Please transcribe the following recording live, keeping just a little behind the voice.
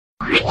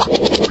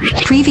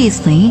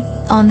Previously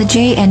on the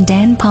Jay and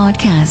Dan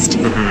podcast.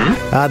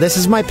 This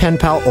is my pen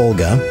pal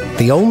Olga.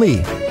 The only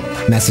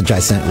message I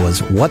sent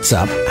was, "What's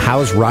up?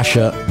 How's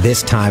Russia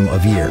this time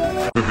of year?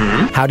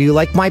 How do you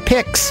like my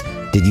pics?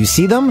 Did you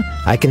see them?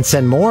 I can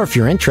send more if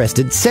you're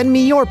interested. Send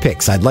me your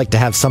pics. I'd like to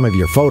have some of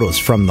your photos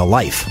from the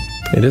life."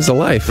 It is a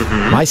life.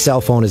 My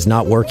cell phone is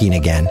not working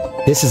again.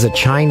 This is a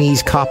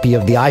Chinese copy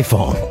of the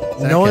iPhone.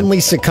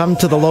 Knowingly succumbed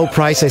to the low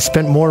price, I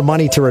spent more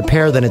money to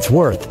repair than it's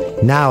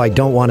worth. Now I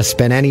don't want to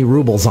spend any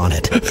rubles on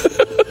it.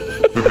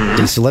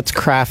 Okay, so let's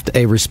craft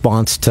a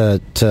response to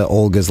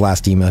Olga's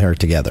last email here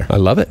together. I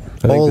love it.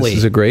 I think this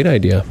is a great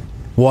idea.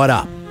 What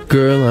up?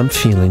 Girl, I'm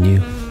feeling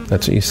you.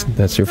 That's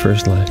your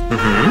first line.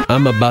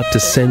 I'm about to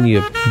send you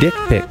a dick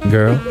pic,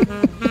 girl.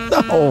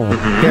 Oh,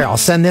 here, I'll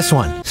send this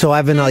one. So I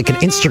have an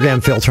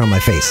Instagram filter on my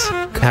face.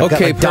 I've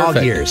got dog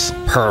ears.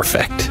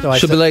 Perfect. So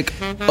She'll be like,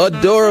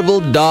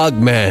 adorable dog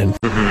man.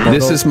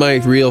 This is my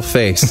real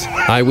face.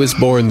 I was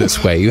born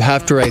this way. You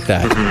have to write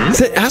that.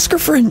 Ask her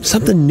for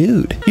something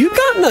nude. You've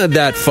gotten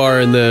that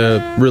far in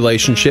the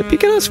relationship. You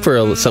can ask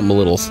for something a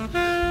little,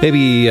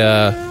 maybe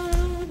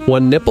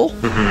one nipple.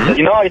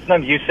 You know how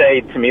sometimes you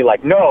say to me,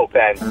 like, no,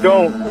 Ben,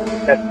 don't.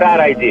 That's a bad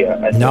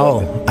idea.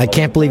 No, I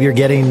can't believe you're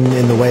getting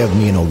in the way of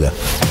me and Olga.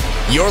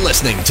 You're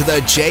listening to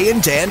the Jay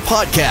and Dan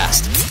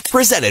podcast,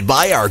 presented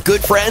by our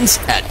good friends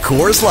at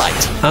Coors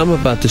Light. I'm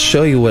about to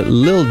show you what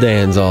Lil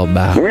Dan's all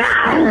about.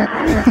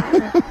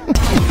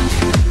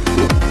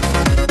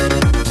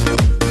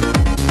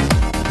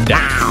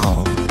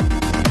 Down.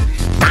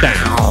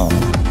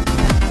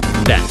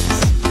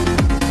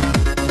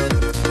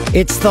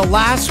 It's the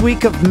last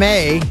week of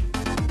May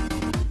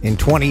in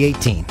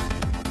 2018.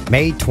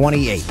 May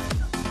 28th.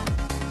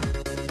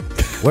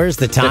 Where's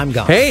the time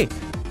gone? Hey,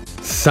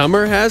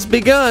 summer has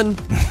begun.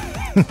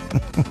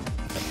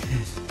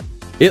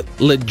 It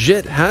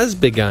legit has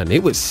begun.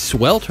 It was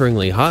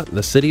swelteringly hot in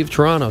the city of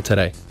Toronto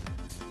today.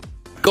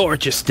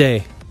 Gorgeous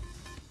day.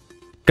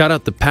 Got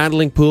out the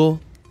paddling pool.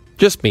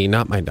 Just me,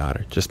 not my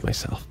daughter. Just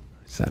myself.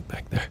 I sat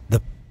back there.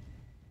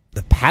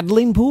 The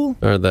paddling pool?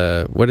 Or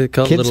the, what do you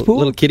call it? Kids pool?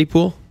 Little kiddie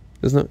pool?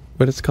 Isn't that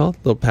what it's called?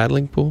 Little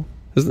paddling pool?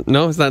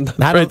 No, is that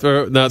not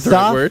the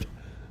right word?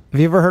 Have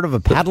you ever heard of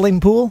a paddling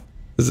pool?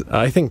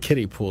 I think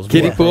kiddie pools.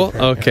 Kiddie pool?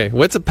 Okay.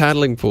 What's a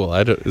paddling pool?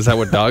 Is that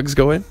what dogs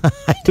go in?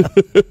 I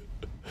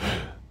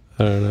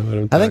don't know what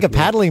I'm I think a talking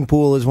paddling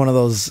pool is one of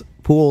those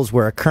pools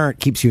where a current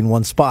keeps you in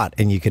one spot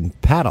and you can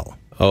paddle.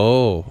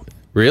 Oh,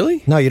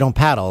 really? No, you don't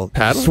paddle.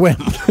 Paddle? Swim.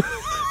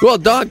 Well,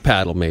 dog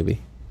paddle, maybe.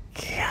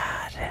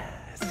 God.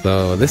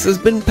 So this has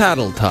been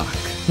Paddle Talk.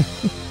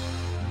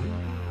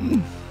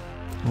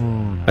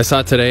 I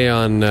saw today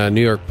on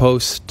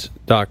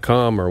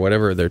NewYorkPost.com or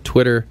whatever, their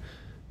Twitter,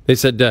 they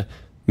said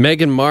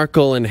Meghan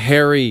Markle and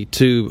Harry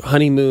to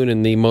honeymoon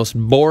in the most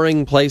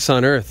boring place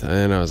on earth.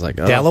 And I was like,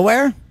 oh,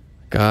 Delaware?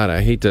 God,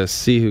 I hate to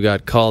see who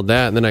got called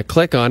that. And then I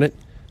click on it.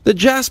 The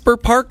Jasper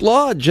Park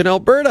Lodge in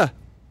Alberta.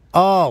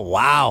 Oh,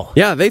 wow.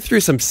 Yeah, they threw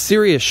some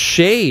serious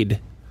shade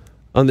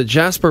on the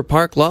Jasper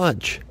Park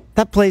Lodge.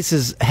 That place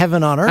is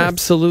heaven on earth.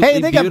 Absolutely Hey,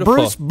 they beautiful. got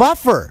Bruce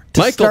Buffer to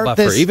Michael start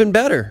Buffer, this. even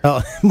better.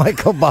 Oh,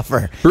 Michael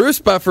Buffer. Bruce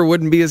Buffer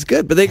wouldn't be as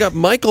good, but they got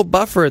Michael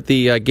Buffer at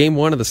the Game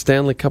 1 of the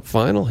Stanley Cup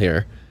Final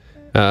here.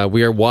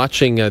 We are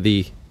watching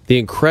the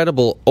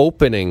incredible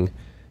opening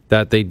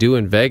that they do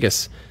in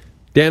Vegas.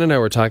 Dan and I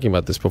were talking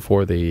about this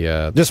before the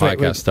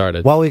podcast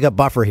started. While we got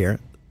Buffer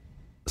here,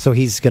 so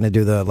he's going to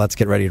do the Let's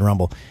Get Ready to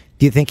Rumble.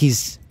 Do you think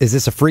is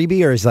this a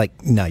freebie, or is he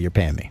like, no, you're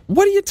paying me?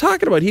 What are you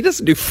talking about? He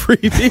doesn't do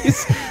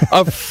freebies.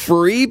 A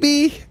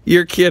freebie?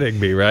 You're kidding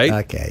me, right?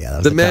 Okay, yeah. That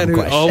was the a man dumb who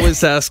question.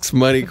 always asks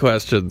money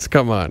questions.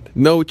 Come on.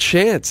 No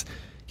chance.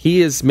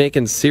 He is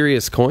making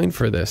serious coin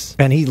for this.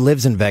 And he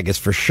lives in Vegas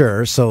for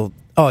sure, so...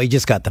 Oh, he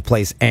just got the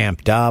place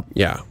amped up.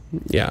 Yeah.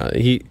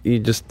 He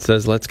just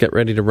says, let's get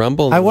ready to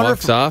rumble, and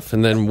walks off,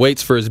 and then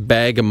waits for his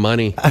bag of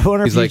money. I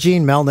wonder if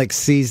Eugene Melnick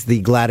sees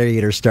the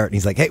Gladiator start, and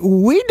he's like, hey,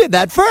 we did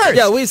that first.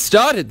 Yeah, we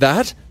started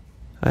that.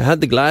 I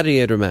had the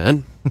Gladiator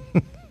man.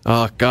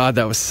 Oh, God,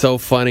 that was so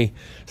funny.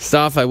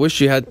 Stoph, I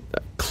wish you had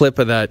a clip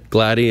of that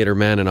Gladiator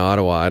man in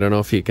Ottawa. I don't know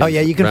if you can. Oh,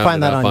 yeah, you can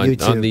find that on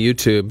YouTube. On the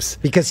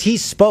YouTubes. Because he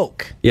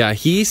spoke. Yeah,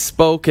 he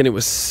spoke, and it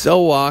was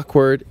so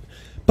awkward.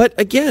 But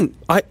again,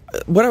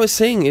 what I was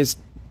saying is,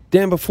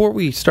 Dan, before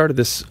we started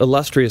this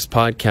illustrious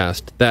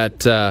podcast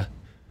that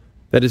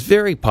is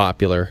very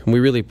popular, and we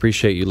really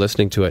appreciate you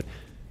listening to it,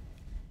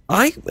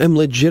 I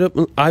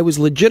was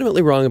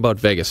legitimately wrong about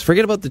Vegas.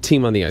 Forget about the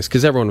team on the ice,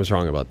 because everyone was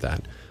wrong about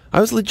that. I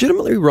was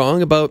legitimately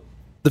wrong about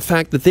the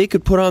fact that they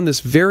could put on this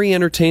very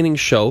entertaining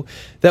show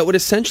that would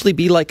essentially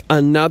be like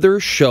another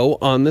show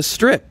on the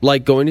Strip,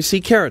 like going to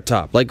see Carrot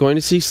Top, like going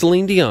to see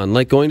Celine Dion,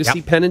 like going to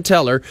see Penn and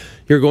Teller.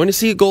 You're going to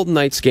see a Golden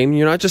Knights game.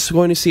 You're not just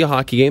going to see a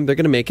hockey game. They're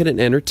going to make it an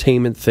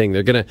entertainment thing.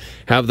 They're going to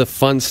have the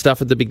fun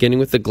stuff at the beginning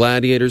with the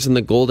Gladiators and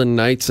the Golden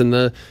Knights and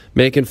the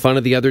making fun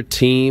of the other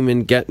team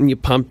and getting you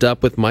pumped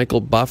up with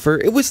Michael Buffer.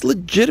 It was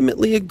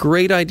legitimately a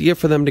great idea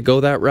for them to go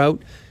that route.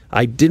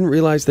 I didn't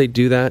realize they'd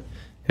do that.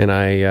 And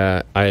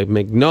I'm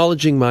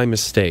acknowledging my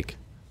mistake.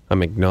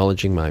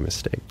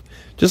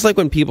 Just like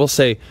when people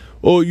say,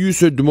 "Oh, you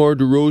said DeMar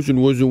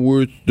DeRozan wasn't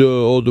worth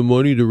all the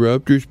money the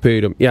Raptors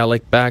paid him." Yeah,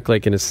 back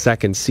in his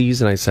second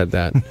season, I said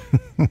that.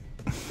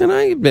 And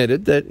I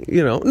admitted that,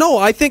 no,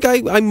 I think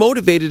I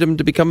motivated him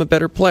to become a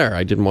better player.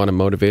 I didn't want to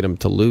motivate him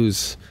to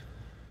lose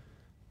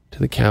to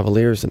the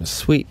Cavaliers in a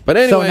sweep. But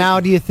anyway. So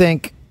now do you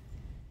think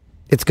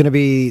it's going to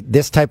be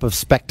this type of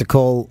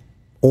spectacle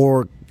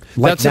or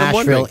like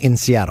Nashville in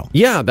Seattle?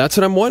 Yeah, that's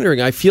what I'm wondering.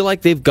 I feel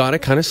like they've got to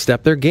kind of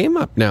step their game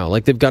up now.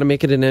 Like they've got to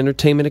make it an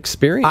entertainment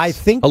experience. I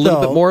think a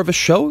little bit more of a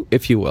show,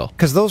 if you will.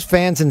 Because those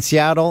fans in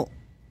Seattle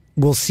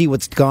will see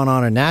what's gone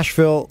on in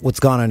Nashville, what's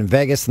gone on in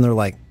Vegas, and they're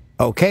like,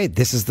 okay,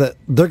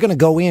 they're going to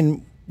go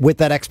in with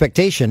that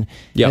expectation.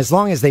 Yep. And as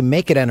long as they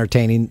make it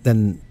entertaining,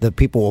 then the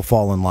people will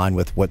fall in line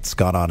with what's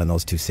gone on in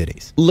those two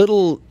cities.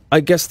 I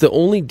guess the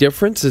only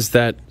difference is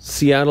that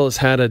Seattle has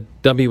had a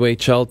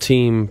WHL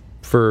team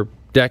for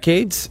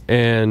decades,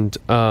 and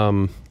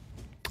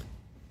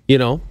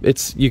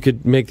you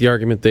could make the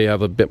argument they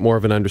have a bit more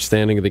of an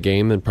understanding of the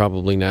game than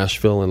probably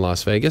Nashville and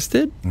Las Vegas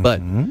did.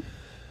 Mm-hmm.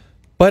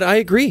 But I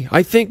agree.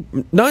 I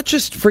think not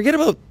just forget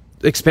about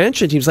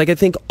expansion teams. I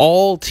think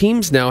all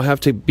teams now have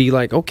to be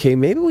like, okay,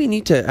 maybe we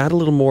need to add a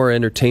little more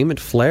entertainment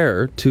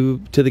flair to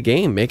the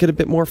game. Make it a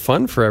bit more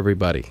fun for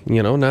everybody.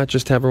 Not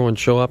just have everyone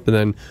show up and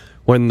then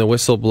when the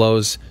whistle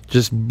blows,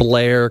 just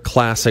blare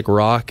classic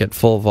rock at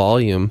full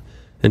volume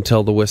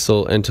until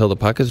the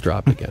puck is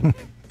dropped again.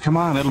 Come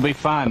on, it'll be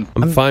fun.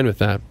 I'm fine with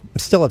that. I'm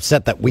still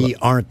upset that we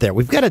aren't there.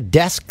 We've got a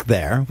desk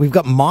there. We've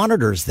got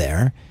monitors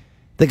there.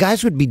 The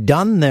guys would be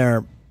done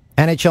their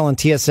NHL and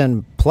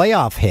TSN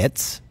playoff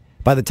hits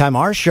by the time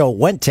our show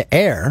went to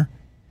air.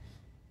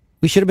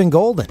 We should have been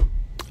golden.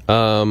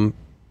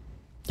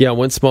 Yeah,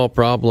 one small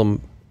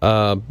problem.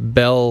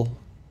 Bell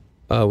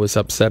was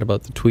upset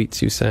about the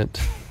tweets you sent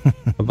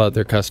about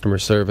their customer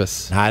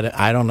service.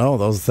 I don't know.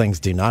 Those things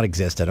do not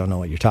exist. I don't know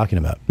what you're talking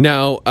about.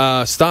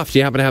 Now, Stoff, do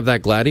you happen to have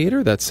that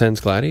Gladiator, that Sens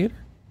Gladiator?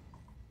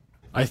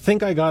 I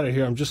think I got it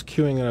here. I'm just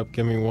queuing it up.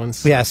 Give me 1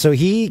 second. Yeah, so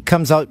he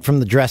comes out from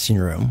the dressing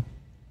room,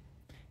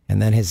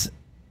 and then his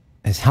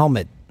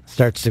helmet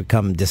starts to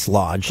become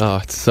dislodged. Oh,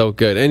 it's so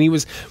good.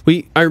 And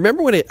I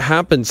remember when it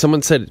happened,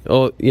 someone said,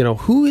 oh,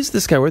 who is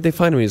this guy? Where'd they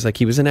find him? He was like,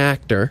 he was an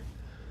actor.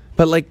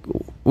 But,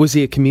 was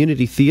he a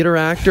community theater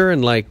actor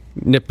in,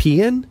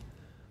 Nepean?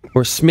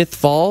 Or Smith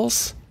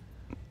Falls?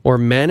 Or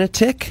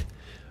Manotick?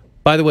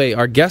 By the way,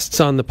 our guests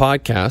on the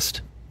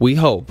podcast, we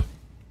hope,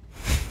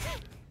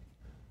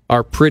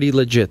 are pretty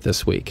legit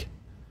this week.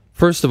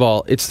 First of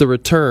all, it's the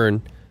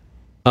return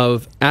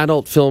of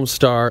adult film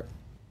star,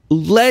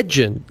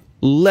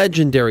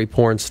 legendary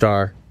porn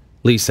star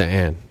Lisa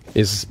Ann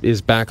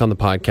is back on the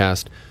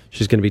podcast.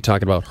 She's going to be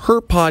talking about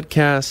her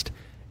podcast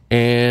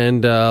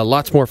and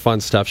lots more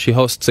fun stuff. She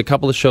hosts a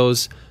couple of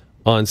shows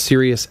on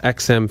Sirius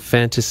XM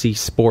Fantasy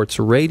Sports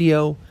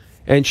Radio,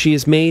 and she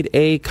has made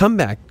a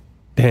comeback,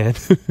 Dan,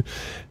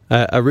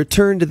 a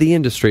return to the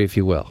industry, if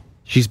you will.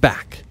 She's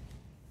back.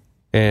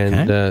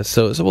 And okay.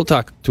 So we'll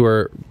talk to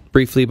her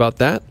briefly about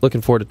that.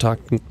 Looking forward to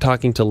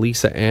talking to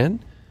Lisa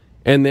Ann.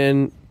 And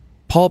then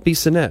Paul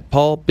Bissonette,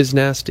 Paul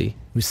BizNasty,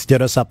 who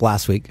stood us up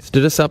last week.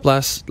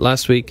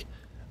 Last week.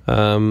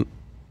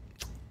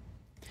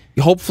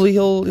 Hopefully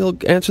he'll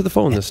answer the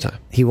phone this time.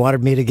 He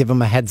wanted me to give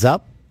him a heads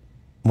up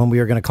when we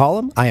were going to call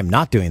him. I am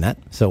not doing that,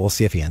 so we'll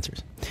see if he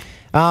answers.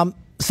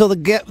 So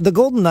the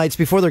Golden Knights,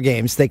 before their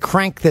games, they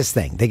crank this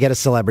thing. They get a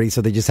celebrity,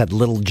 so they just had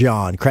Little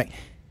John crank.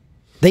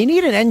 They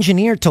need an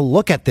engineer to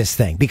look at this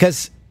thing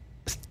because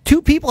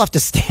two people have to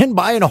stand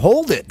by and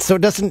hold it so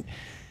it doesn't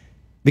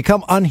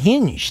become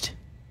unhinged.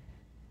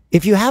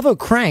 If you have a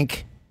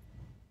crank,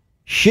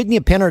 shouldn't you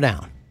pin her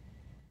down?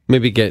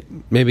 Maybe get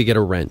a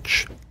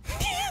wrench.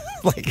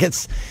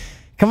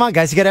 Come on,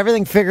 guys, you got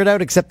everything figured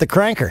out except the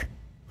cranker.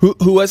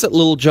 Who was it?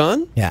 Little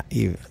John? Yeah,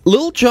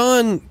 Little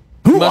John.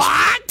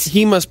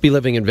 He must be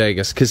living in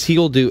Vegas because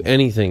he'll do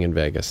anything in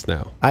Vegas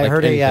now. I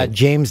heard a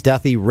James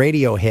Duthie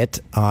radio hit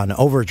on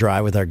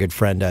Overdrive with our good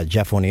friend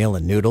Jeff O'Neill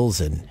and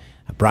Noodles and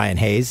Brian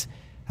Hayes.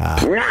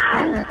 And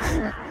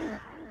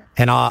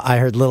I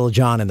heard Little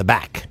John in the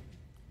back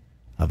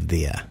of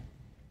the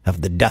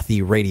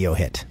Duthie radio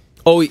hit.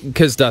 Oh,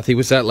 because Duthie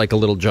was at a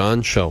Little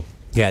John show.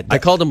 Yeah, I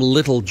called him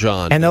Little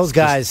John. And those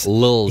guys,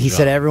 he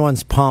said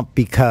everyone's pumped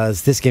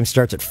because this game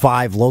starts at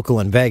 5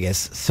 local in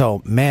Vegas.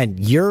 So, man,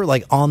 you're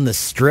on the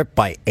strip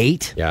by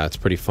 8. Yeah, it's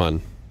pretty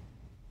fun.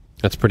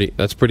 That's pretty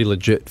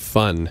legit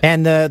fun.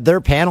 And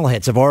their panel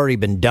hits have already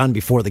been done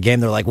before the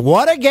game. They're like,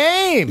 what a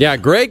game! Yeah,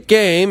 great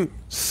game.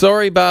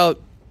 Sorry about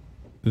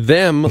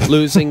them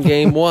losing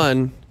game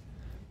 1,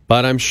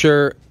 but I'm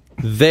sure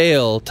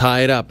they'll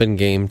tie it up in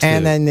game 2.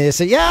 And then they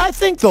say, yeah, I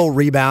think they'll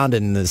rebound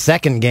in the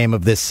second game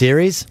of this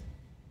series.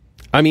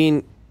 I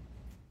mean,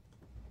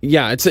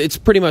 yeah, it's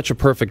pretty much a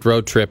perfect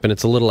road trip, and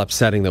it's a little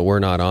upsetting that we're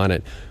not on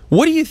it.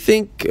 What do you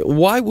think?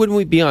 Why wouldn't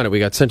we be on it? We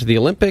got sent to the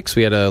Olympics.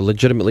 We had a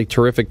legitimately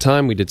terrific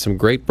time. We did some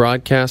great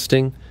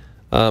broadcasting.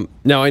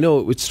 Now, I know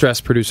it would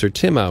stress producer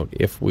Tim out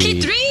if we... He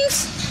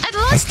drinks at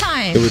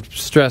lunchtime. It would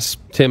stress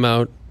Tim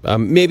out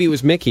Maybe it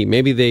was Mickey.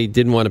 Maybe they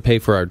didn't want to pay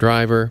for our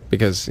driver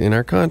because in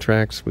our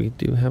contracts we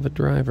do have a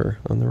driver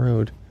on the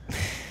road.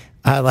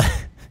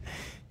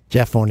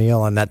 Jeff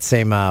O'Neill on that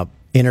same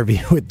interview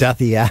with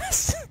Duthie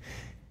asked,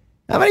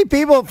 how many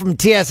people from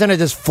TSN are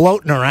just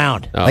floating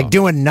around, like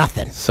doing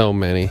nothing? So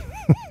many.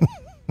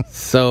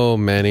 So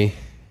many.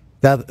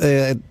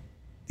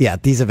 Yeah,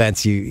 at these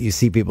events, you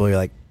see people, you're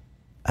like,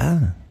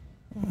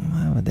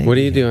 why would they? What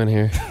are you doing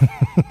here?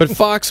 But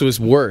Fox was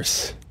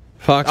worse.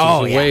 Fox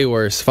was way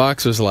worse.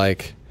 Fox was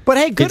like... But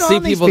hey, good on these people.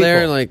 You'd see people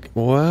there like,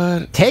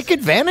 what? Take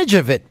advantage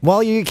of it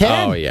while you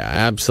can. Oh, yeah,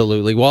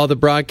 absolutely. While the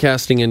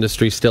broadcasting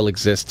industry still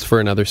exists for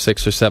another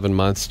 6 or 7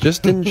 months,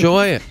 just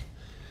enjoy it.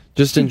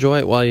 Just enjoy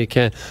it while you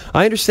can.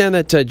 I understand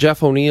that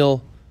Jeff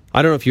O'Neill,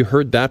 I don't know if you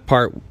heard that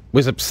part,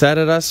 was upset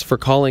at us for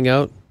calling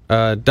out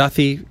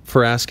Duthie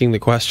for asking the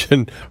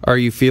question, are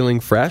you feeling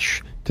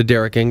fresh, to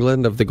Derek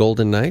England of the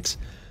Golden Knights?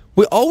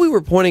 All we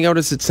were pointing out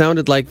is it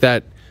sounded like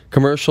that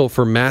commercial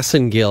for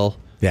Massengill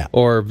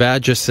or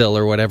Vagisil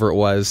or whatever it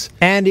was.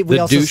 And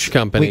the douche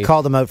company. We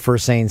called them out for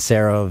saying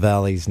Sarah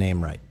Valley's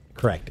name right.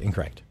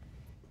 Incorrect.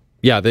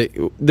 Yeah,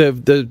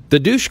 the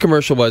douche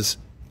commercial was,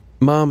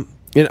 Mom,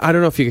 I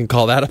don't know if you can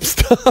call that up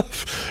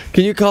stuff.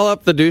 Can you call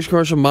up the douche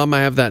commercial? Mom,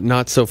 I have that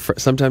not so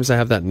sometimes I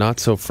have that not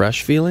so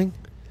fresh feeling.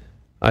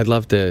 I'd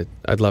love to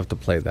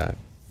play that.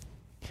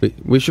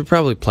 We should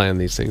probably plan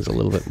these things a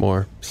little bit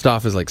more.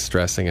 Stoff is like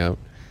stressing out.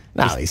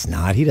 No, he's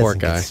not. He doesn't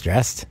get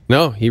stressed.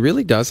 No, he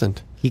really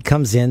doesn't. He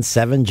comes in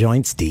 7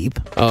 joints deep.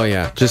 Oh,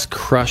 yeah. Just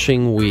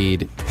crushing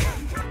weed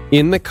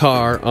in the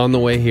car on the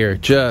way here.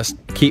 Just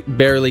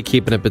barely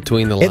keeping it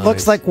between the lines. It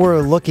looks like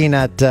we're looking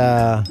at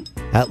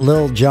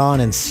Lil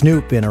Jon and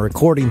Snoop in a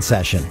recording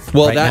session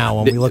now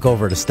when we look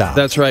over to stop.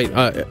 That's right.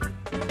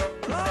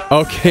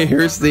 Okay,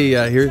 here's the...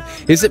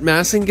 Is it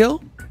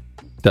Massengill?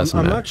 Doesn't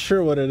matter. I'm not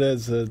sure what it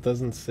is. It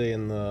doesn't say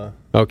in the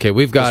Okay,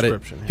 we've got it.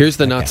 description. Here's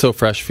the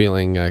not-so-fresh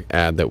feeling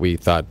ad that we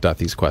thought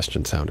Duthie's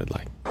question sounded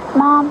like.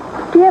 Mom,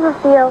 do you ever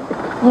feel,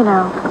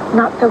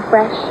 not so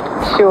fresh?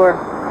 Sure.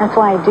 That's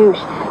why I douche.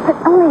 But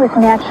only with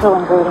natural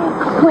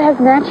ingredients. Who has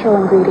natural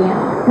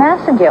ingredients?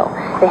 Massengill.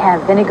 They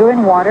have vinegar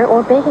and water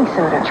or baking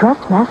soda.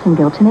 Trust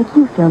Massengill to make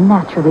you feel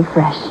naturally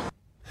fresh.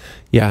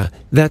 Yeah,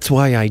 that's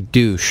why I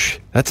douche.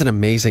 That's an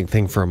amazing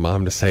thing for a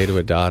mom to say to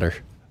a daughter.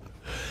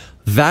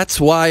 That's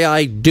why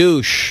I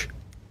douche.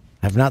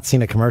 I've not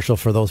seen a commercial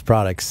for those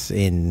products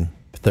in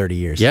 30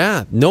 years.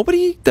 Yeah,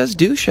 nobody does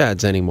douche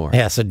ads anymore.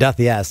 Yeah, so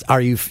Duthie asked,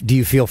 do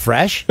you feel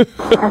fresh?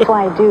 That's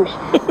why I douche.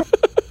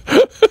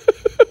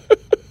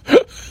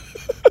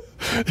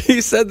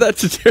 He said that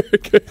to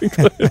Derek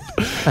England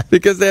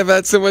because they've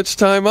had so much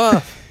time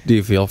off. Do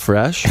you feel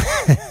fresh?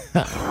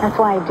 That's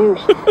why I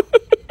douche.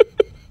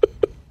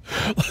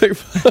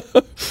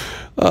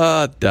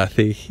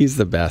 Duthie, he's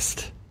the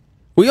best.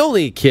 We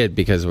only kid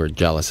because we're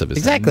jealous of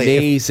his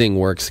amazing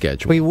work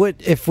schedule. We would,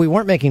 if we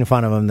weren't making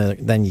fun of him,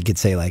 then you could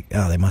say like,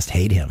 oh, they must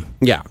hate him.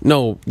 Yeah,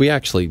 no, we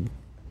actually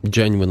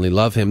genuinely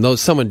love him. Though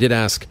someone did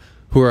ask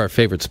who are our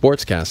favorite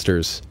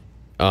sportscasters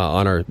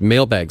on our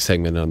mailbag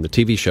segment on the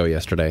TV show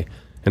yesterday,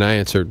 and I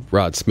answered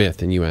Rod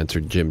Smith, and you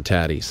answered Jim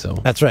Taddy. So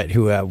that's right.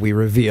 Who we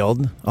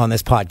revealed on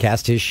this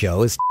podcast, his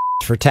show is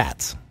for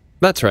tats.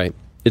 That's right.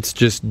 It's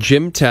just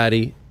Jim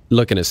Taddy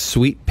looking a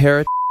sweet pair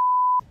of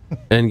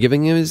and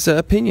giving him his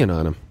opinion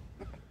on him.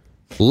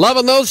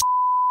 Loving those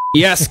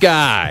yes,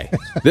 guy.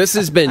 This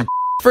has been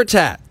for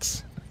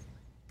tats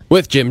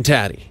with Jim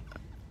Taddy.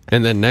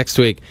 And then next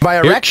week, my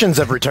erections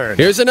have returned.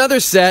 Here's another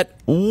set.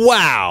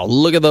 Wow,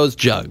 look at those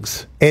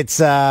jugs.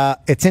 It's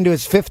into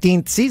its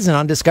 15th season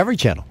on Discovery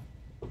Channel.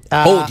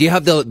 Do you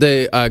have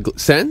the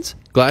Sens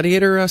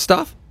Gladiator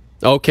stuff?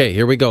 Okay,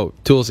 here we go.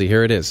 Toolsey,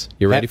 here it is.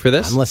 You ready for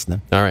this? I'm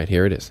listening. All right,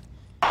 here it is.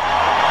 We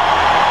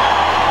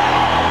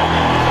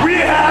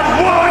have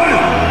one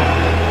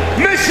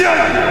mission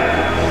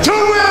to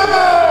win!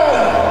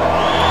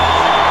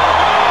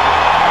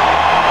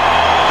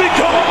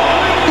 Become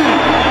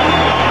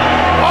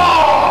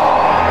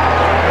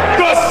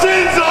the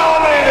Sins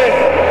Army,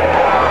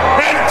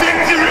 and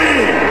victory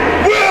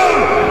will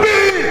be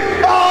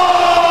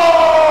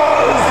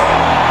ours!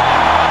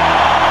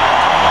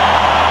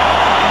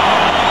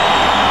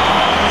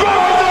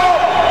 Rise up!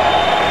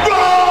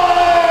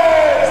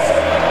 Rise!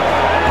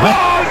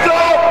 Rise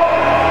up!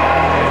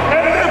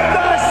 And lift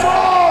thy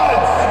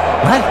swords!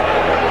 What?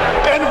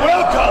 And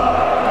welcome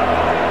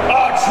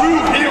our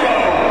true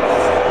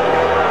heroes!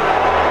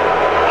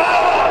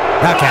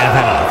 Okay, I've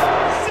had enough.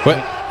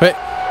 Wait.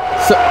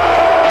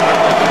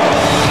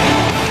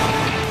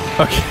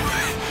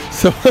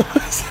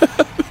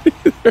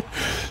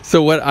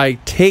 So what I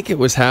take it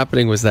was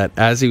happening was that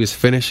as he was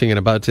finishing and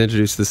about to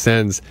introduce the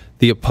Sens,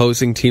 the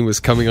opposing team was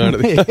coming onto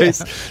the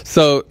ice.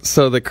 So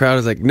the crowd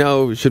was like,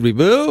 "No, should we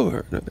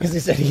boo?" Because he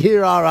said,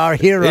 "Here are our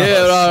heroes.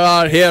 Here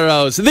are our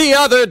heroes. The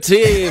other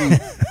team."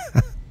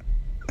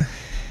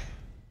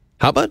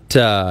 How about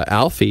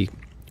Alfie?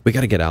 We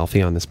got to get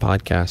Alfie on this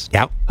podcast.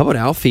 Yeah. How about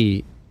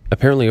Alfie?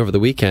 Apparently over the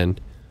weekend,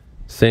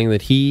 saying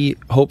that he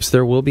hopes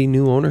there will be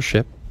new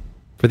ownership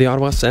for the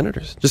Ottawa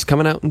Senators. Just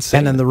coming out and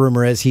saying. And then the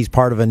rumor is he's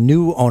part of a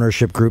new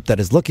ownership group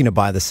that is looking to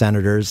buy the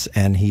Senators,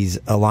 and he's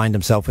aligned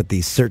himself with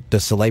the Cirque du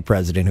Soleil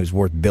president who's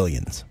worth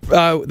billions.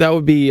 That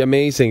would be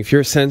amazing. If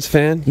you're a Sens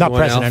fan. Not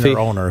president or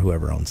owner,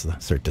 whoever owns the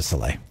Cirque du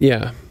Soleil.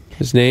 Yeah.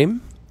 His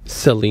name?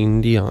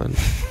 Celine Dion.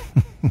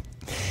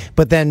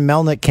 But then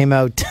Melnick came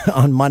out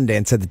on Monday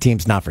and said the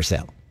team's not for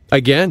sale.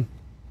 Again.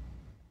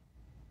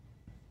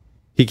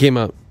 He came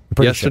out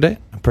yesterday?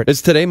 Sure.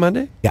 Is today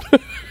Monday? Yeah.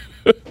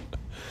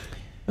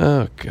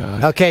 Oh,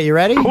 God. Okay, you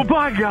ready? Oh,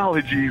 by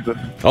golly, Jesus.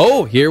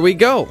 Oh, here we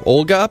go.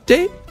 Olga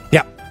update?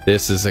 Yeah.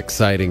 This is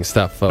exciting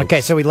stuff, folks.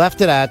 Okay, so we left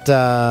it at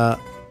the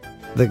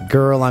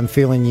girl, I'm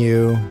feeling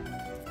you.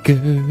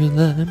 Girl,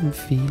 I'm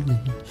feeling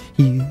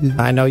you.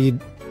 I know you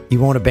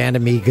won't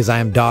abandon me because I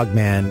am dog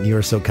man. You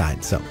are so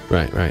kind. So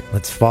Right.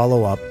 let's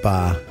follow up.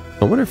 I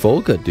wonder if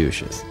Olga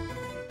douches.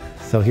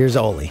 So here's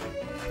Oli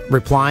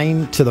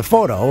replying to the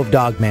photo of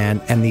Dogman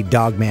and the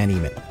Dogman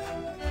email.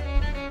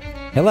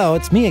 Hello,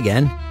 it's me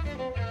again.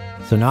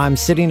 So now I'm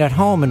sitting at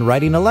home and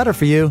writing a letter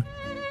for you.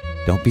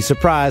 Don't be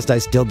surprised, I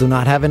still do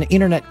not have an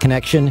internet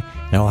connection,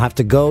 and I'll have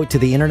to go to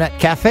the internet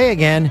cafe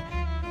again.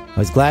 I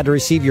was glad to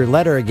receive your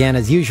letter again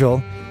as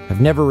usual. I've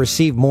never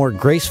received more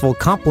graceful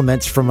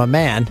compliments from a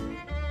man.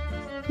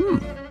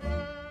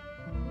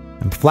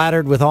 I'm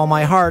flattered with all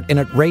my heart, and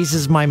it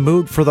raises my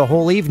mood for the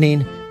whole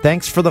evening.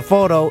 Thanks for the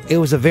photo. It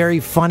was a very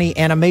funny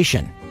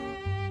animation.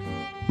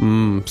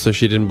 So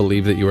she didn't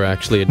believe that you were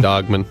actually a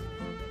dogman.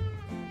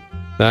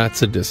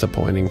 That's a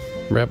disappointing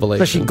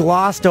revelation. So she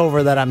glossed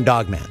over that I'm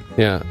Dogman.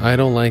 Yeah, I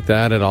don't like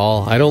that at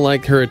all. I don't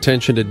like her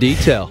attention to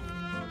detail.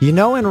 You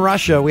know, in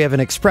Russia, we have an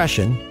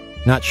expression.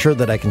 Not sure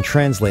that I can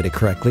translate it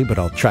correctly, but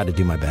I'll try to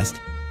do my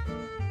best.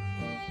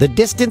 The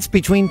distance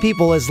between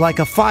people is like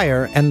a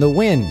fire and the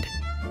wind.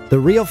 The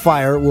real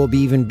fire will be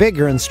even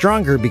bigger and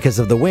stronger because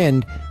of the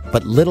wind,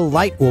 but little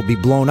light will be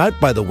blown out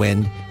by the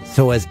wind,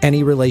 so as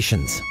any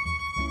relations.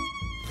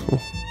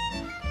 Oh.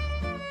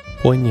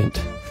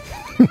 Poignant.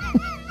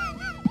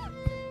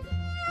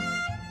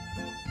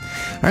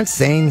 Aren't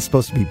sayings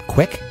supposed to be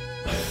quick?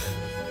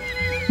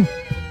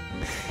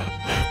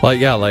 Well,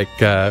 yeah, like,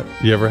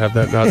 you ever have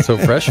that not so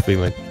fresh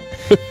feeling?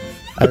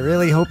 I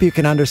really hope you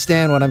can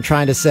understand what I'm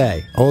trying to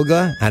say.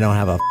 Olga, I don't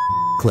have a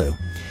clue.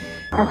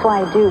 That's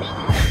why I douche.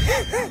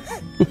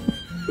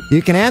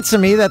 You can answer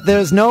me that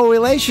there's no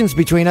relations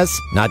between us.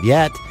 Not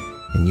yet.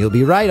 And you'll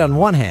be right on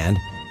one hand.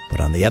 But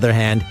on the other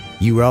hand,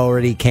 you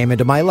already came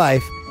into my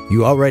life.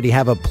 You already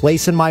have a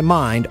place in my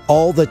mind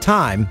all the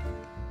time.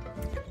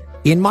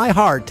 In my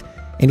heart.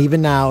 And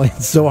even now,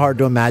 it's so hard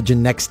to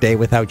imagine next day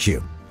without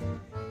you.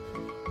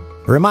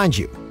 Remind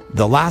you,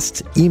 the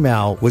last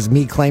email was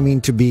me claiming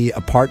to be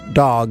a part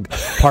dog,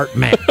 part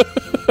man.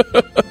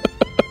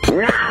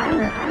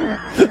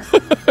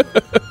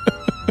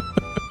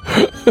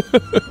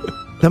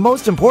 The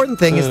most important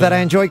thing is that I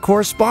enjoy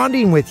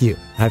corresponding with you.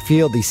 I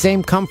feel the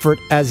same comfort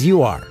as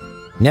you are.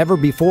 Never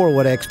before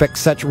would I expect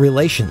such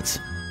relations.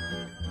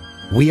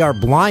 We are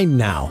blind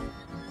now.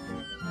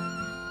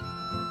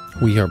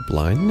 We are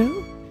blind now?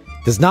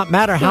 Does not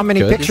matter how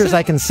many pictures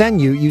I can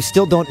send you, you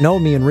still don't know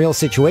me in real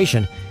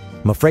situation.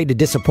 I'm afraid to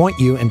disappoint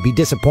you and be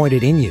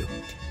disappointed in you.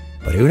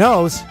 But who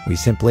knows? We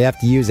simply have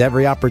to use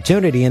every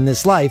opportunity in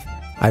this life.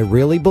 I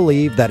really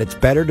believe that it's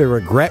better to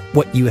regret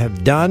what you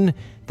have done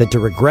than to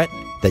regret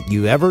that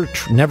you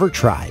never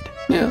tried.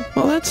 Yeah,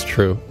 well, that's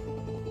true.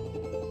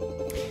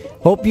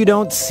 Hope you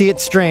don't see it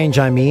strange,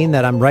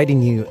 that I'm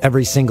writing you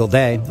every single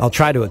day. I'll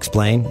try to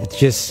explain. It's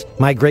just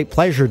my great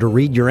pleasure to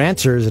read your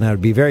answers, and I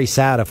would be very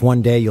sad if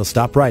one day you'll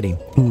stop writing.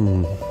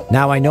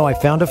 Now I know I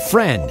found a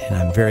friend, and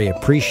I'm very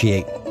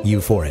appreciate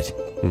you for it.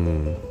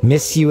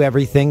 Miss you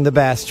everything the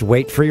best.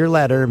 Wait for your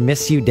letter.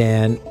 Miss you,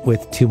 Dan,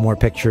 with 2 more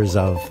pictures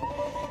of...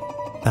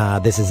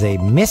 this is a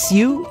Miss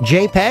You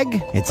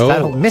JPEG. It's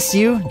titled Miss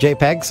You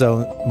JPEG,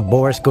 so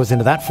Boris goes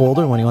into that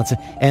folder when he wants it.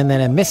 And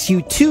then a Miss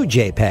You 2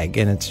 JPEG,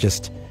 and it's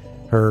just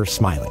her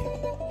smiling.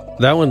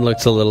 That one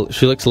looks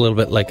she looks a little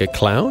bit like a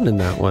clown in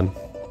that one.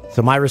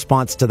 So my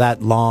response to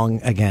that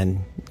long,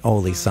 again,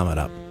 Oli, sum it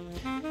up.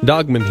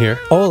 Dogman here.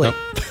 Oli,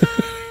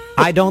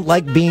 I don't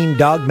like being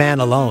dogman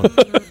alone.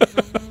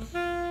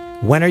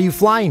 When are you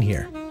flying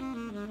here?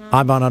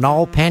 I'm on an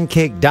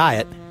all-pancake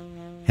diet,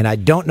 and I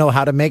don't know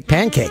how to make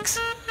pancakes.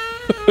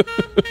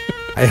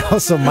 I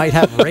also might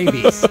have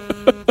rabies.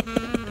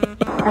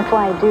 That's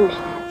why I douche.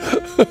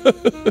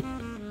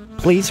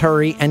 Please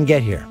hurry and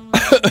get here.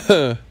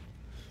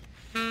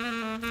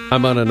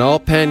 I'm on an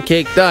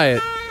all-pancake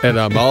diet, and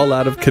I'm all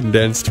out of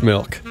condensed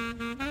milk.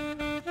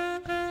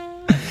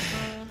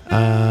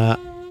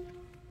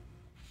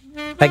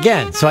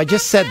 Again, so I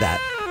just said that.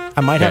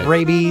 I might have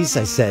rabies.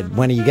 I said,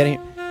 when are you getting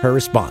her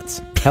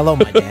response? Hello,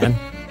 my Dan.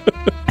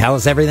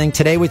 How's everything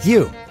today with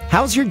you?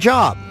 How's your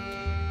job?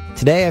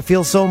 Today I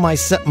feel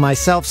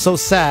myself so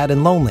sad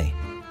and lonely.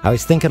 I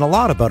was thinking a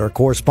lot about our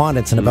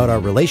correspondence and about our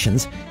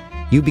relations.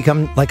 You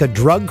become like a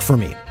drug for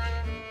me.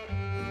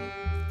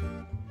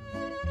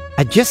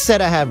 I just said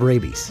I have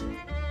rabies.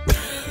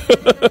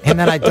 And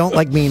that I don't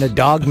like being a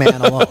dog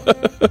man alone.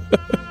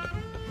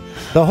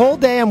 The whole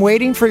day I'm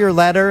waiting for your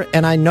letter,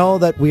 and I know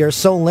that we are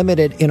so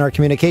limited in our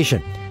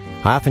communication.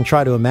 I often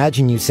try to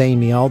imagine you saying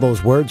me all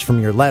those words from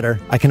your letter.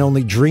 I can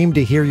only dream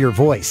to hear your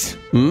voice.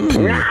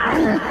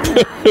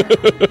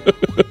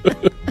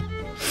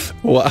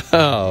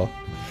 Wow.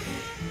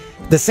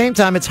 At the same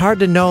time, it's hard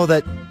to know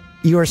that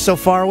you are so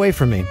far away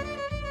from me.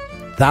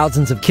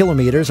 Thousands of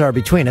kilometers are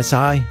between us.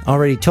 I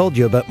already told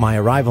you about my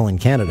arrival in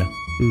Canada.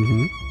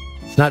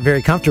 It's not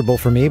very comfortable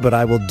for me, but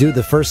I will do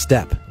the first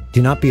step.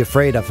 Do not be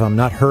afraid if I'm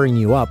not hurrying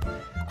you up.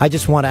 I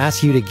just want to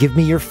ask you to give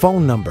me your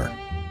phone number.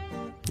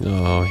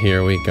 Oh,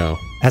 here we go.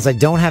 As I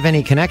don't have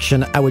any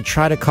connection, I would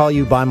try to call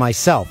you by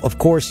myself. Of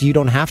course, you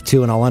don't have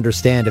to, and I'll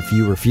understand if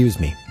you refuse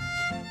me.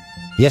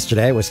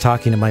 Yesterday, I was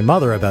talking to my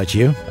mother about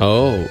you.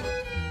 Oh,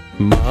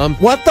 Mom.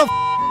 What the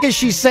is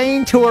she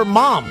saying to her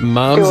mom?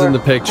 Mom's in the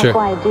picture. That's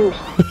why I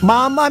douche.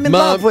 Mom, I'm in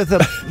love with a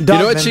dog. You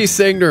know what she's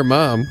saying to her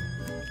mom?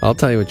 I'll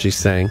tell you what she's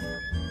saying.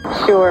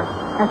 Sure.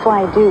 That's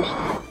why I douche.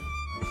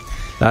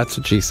 That's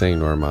what she's saying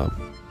to her mom.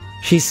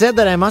 She said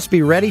that I must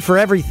be ready for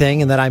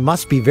everything and that I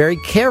must be very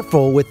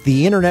careful with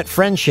the internet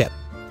friendship.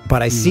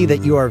 But I see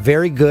that you are a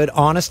very good,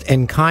 honest,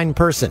 and kind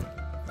person.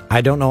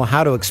 I don't know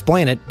how to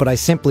explain it, but I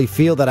simply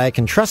feel that I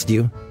can trust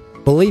you,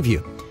 believe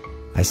you.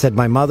 I said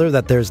my mother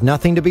that there's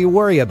nothing to be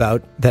worried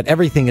about, that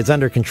everything is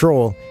under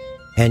control,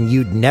 and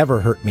you'd never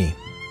hurt me.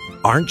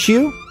 Aren't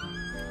you?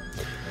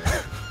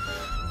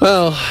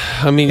 Well,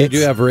 I mean, you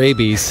do have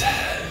rabies.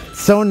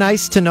 So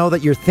nice to know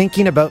that you're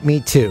thinking about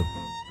me too.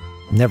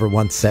 Never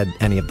once said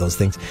any of those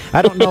things.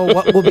 I don't know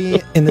what will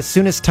be in the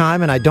soonest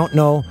time, and I don't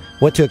know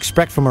what to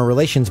expect from our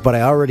relations, but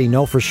I already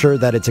know for sure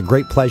that it's a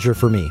great pleasure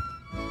for me.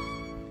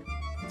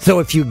 So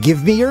if you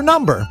give me your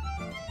number,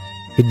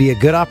 it'd be a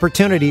good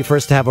opportunity for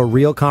us to have a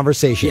real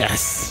conversation.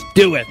 Yes,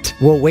 do it.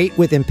 We'll wait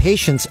with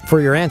impatience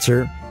for your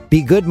answer.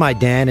 Be good, my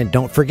Dan, and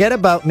don't forget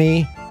about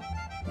me.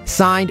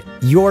 Signed,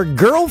 your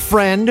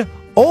girlfriend,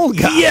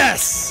 Olga.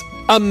 Yes!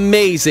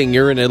 Amazing.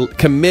 You're in a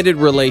committed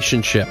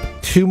relationship.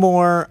 2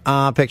 more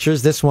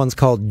pictures. This one's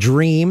called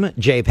Dream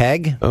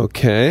JPEG.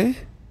 Okay.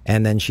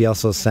 And then she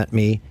also sent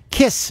me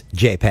Kiss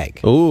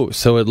JPEG. Ooh,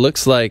 so it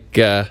looks like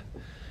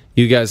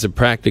you guys are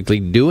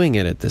practically doing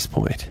it at this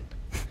point.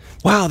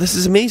 Wow, this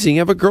is amazing.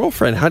 You have a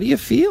girlfriend. How do you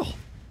feel?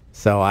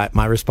 So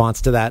my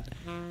response to that,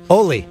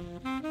 Oli,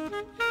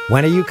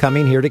 when are you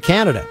coming here to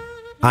Canada?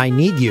 I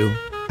need you,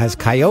 as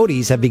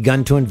coyotes have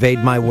begun to invade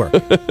my work.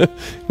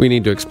 We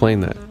need to explain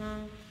that.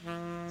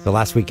 So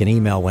last week an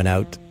email went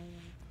out.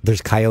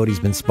 There's coyotes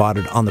been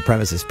spotted on the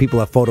premises. People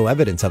have photo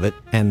evidence of it,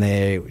 and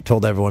they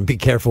told everyone, be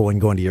careful when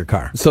going to your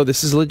car. So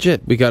this is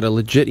legit. We got a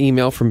legit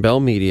email from Bell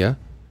Media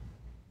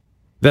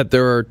that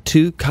there are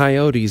 2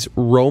 coyotes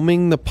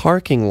roaming the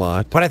parking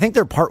lot. But I think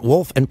they're part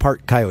wolf and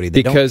part coyote.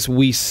 Because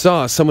we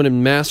saw someone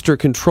in master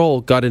control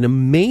got an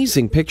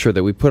amazing picture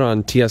that we put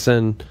on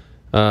TSN,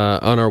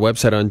 on our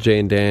website, on Jay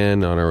and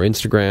Dan, on our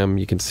Instagram.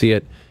 You can see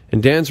it.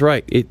 And Dan's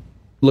right. It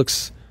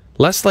looks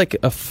less like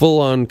a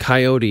full-on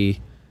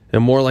coyote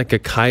and more like a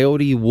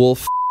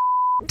coyote-wolf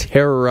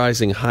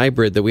terrorizing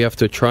hybrid that we have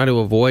to try to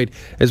avoid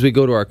as we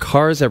go to our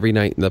cars every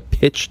night in the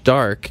pitch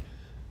dark.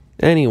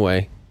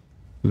 Anyway,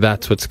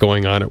 that's what's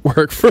going on at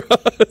work for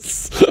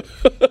us.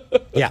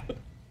 Yeah.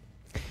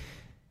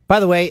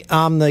 By the way,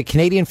 the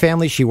Canadian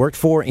family she worked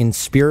for in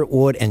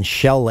Spiritwood and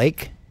Shell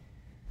Lake.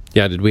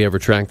 Yeah, did we ever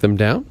track them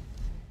down?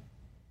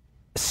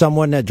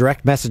 Someone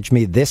direct messaged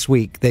me this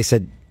week. They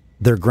said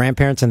their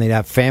grandparents and they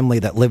have family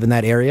that live in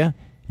that area.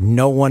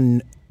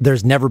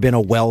 There's never been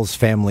a Wells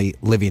family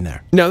living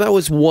there. Now, that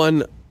was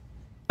one.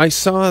 I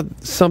saw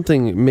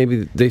something,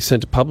 maybe they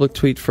sent a public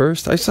tweet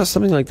first. I saw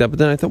something like that, but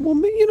then I thought, well,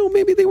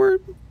 maybe they were.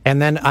 And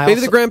then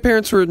maybe the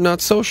grandparents were not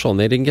social and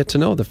they didn't get to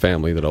know the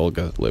family that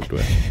Olga lived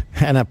with.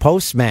 And a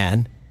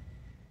postman,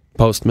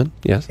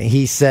 yes.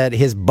 He said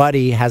his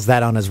buddy has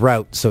that on his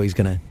route, so he's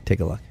going to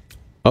take a look.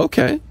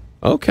 Okay.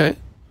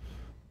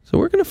 So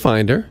we're going to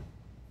find her.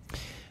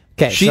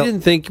 Okay. She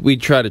didn't think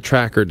we'd try to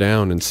track her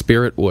down in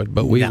Spiritwood,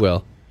 but we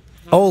will.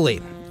 Oli,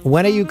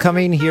 when are you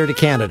coming here to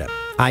Canada?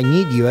 I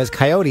need you, as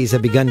coyotes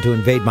have begun to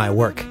invade my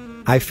work.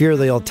 I fear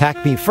they'll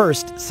attack me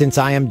first, since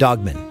I am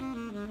dogman.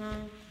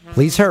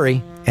 Please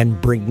hurry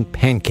and bring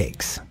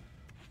pancakes.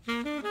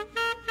 So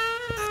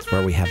that's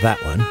where we have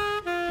that one.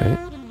 Okay,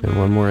 and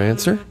one more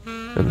answer,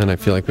 and then I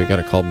feel like we got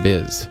to call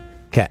Biz.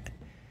 Okay.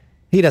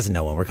 He doesn't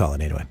know what we're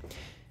calling anyway.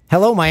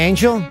 Hello, my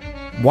angel.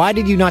 Why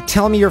did you not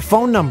tell me your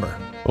phone number?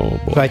 Oh,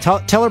 boy. So I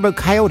tell her about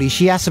coyotes.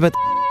 She asks about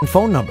the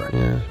phone number.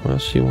 Yeah, well,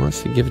 she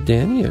wants to give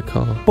Danny a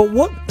call. But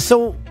what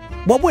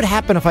would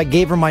happen if I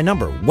gave her my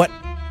number?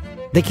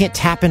 They can't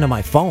tap into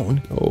my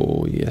phone.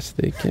 Oh, yes,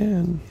 they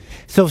can.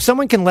 So if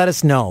someone can let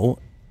us know,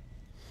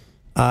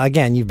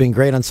 again, you've been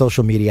great on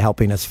social media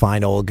helping us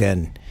find Olga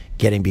and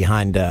getting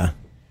behind her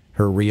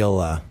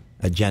real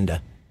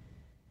agenda.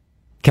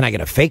 Can I get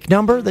a fake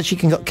number that she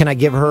can go? Can I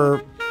give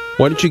her...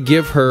 Why don't you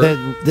give her...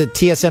 The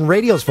TSN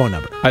Radio's phone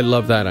number. I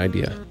love that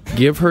idea.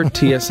 Give her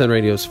TSN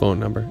Radio's phone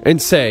number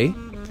and say,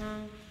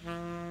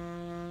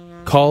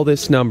 call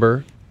this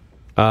number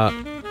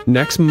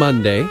next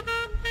Monday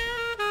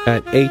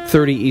at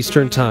 8:30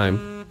 Eastern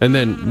Time, and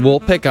then we'll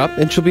pick up,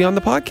 and she'll be on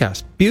the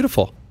podcast.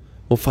 Beautiful.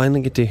 We'll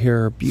finally get to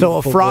hear her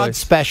beautiful So a fraud voice.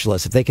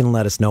 specialist, if they can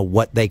let us know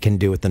what they can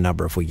do with the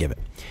number if we give it.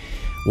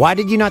 Why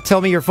did you not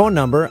tell me your phone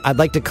number? I'd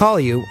like to call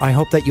you. I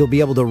hope that you'll be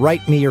able to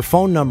write me your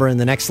phone number in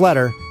the next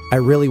letter. I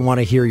really want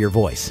to hear your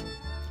voice.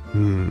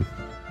 Then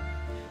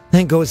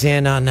goes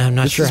in on, I'm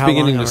not This sure is how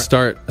beginning long.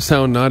 to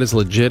sound not as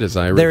legit as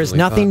I originally There is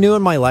nothing thought. new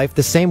in my life,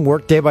 the same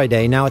work day by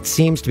day. Now it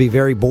seems to be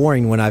very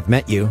boring when I've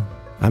met you.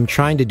 I'm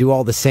trying to do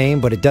all the same,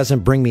 but it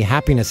doesn't bring me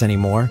happiness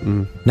anymore.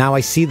 Now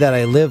I see that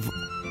I live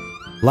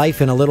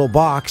life in a little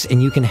box,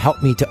 and you can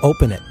help me to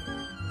open it.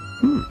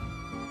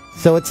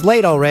 So it's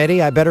late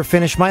already. I better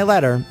finish my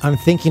letter. I'm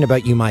thinking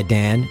about you, my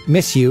Dan.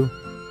 Miss you.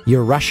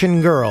 Your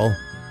Russian girl,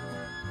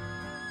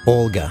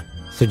 Olga.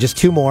 So just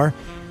two more.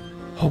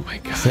 Oh my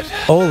God.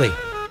 Oli,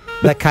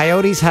 the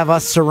coyotes have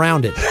us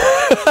surrounded.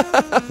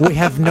 We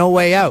have no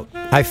way out.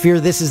 I fear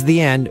this is the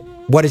end.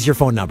 What is your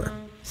phone number?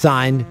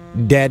 Signed,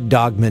 Dead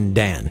Dogman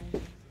Dan.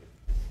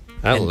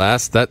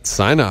 That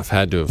sign-off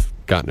had to have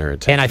gotten her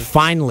attention. And I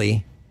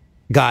finally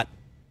got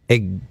a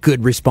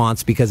good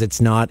response because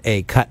it's not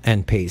a cut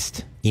and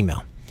paste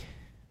email.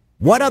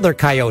 What other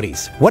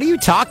coyotes? What are you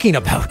talking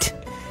about?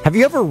 Have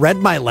you ever read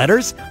my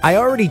letters? I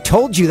already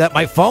told you that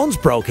my phone's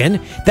broken.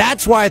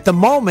 That's why at the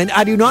moment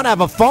I do not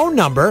have a phone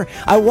number.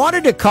 I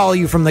wanted to call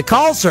you from the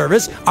call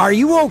service. Are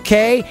you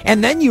okay?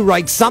 And then you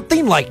write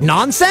something like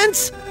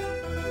nonsense?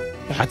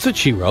 That's what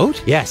she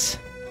wrote? Yes.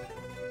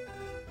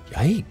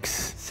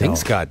 Yikes.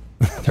 Things got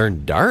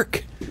turned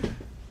dark.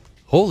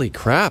 Holy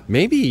crap.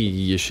 Maybe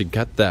you should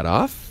cut that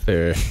off.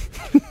 Or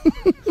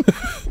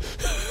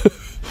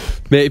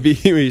maybe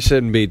we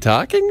shouldn't be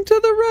talking to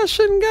the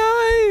Russian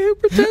guy who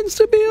pretends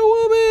to be a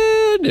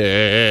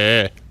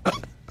woman.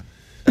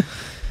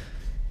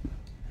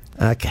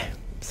 Okay.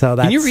 So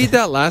that's... Can you read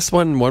that last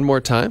one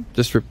more time?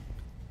 Just for...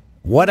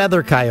 What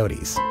other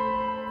coyotes?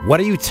 What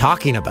are you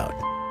talking about?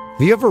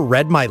 Have you ever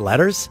read my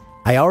letters?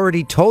 I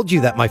already told you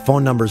that my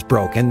phone number's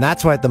broken.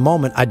 That's why at the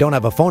moment I don't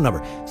have a phone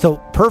number. So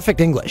perfect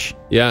English.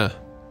 Yeah.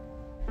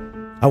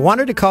 I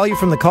wanted to call you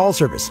from the call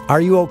service. Are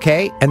you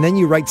okay? And then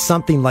you write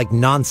something like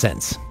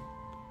nonsense.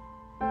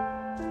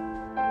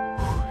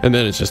 And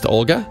then it's just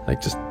Olga?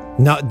 Like just...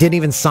 No, didn't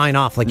even sign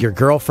off. Like your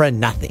girlfriend,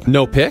 nothing.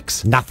 No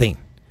pics? Nothing.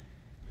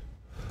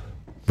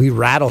 We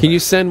rattled Can her. you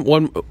send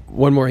one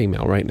more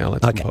email right now?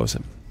 Let's Okay. compose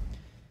him.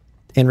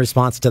 In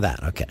response to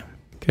that, okay.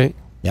 Okay.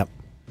 Yep.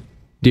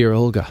 Dear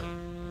Olga.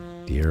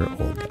 Dear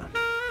Olga.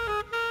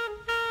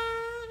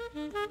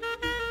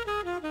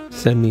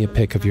 Send me a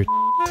pic of your...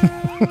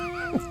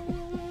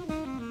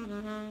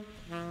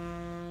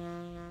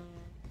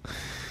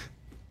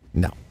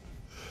 No.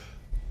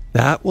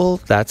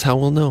 That's how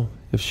we'll know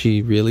if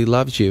she really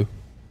loves you.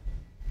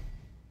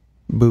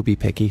 Booby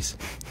pickies.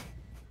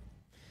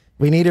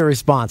 We need a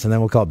response and then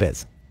we'll call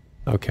Biz.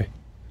 Okay.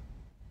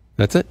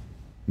 That's it?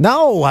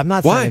 No, I'm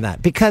not Why? saying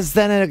that. Because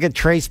then it'll get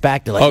traced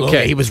back to like, Okay.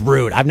 okay, he was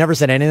rude. I've never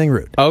said anything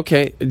rude.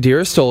 Okay.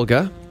 Dearest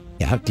Olga,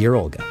 Yeah, dear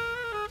Olga.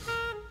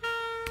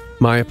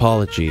 my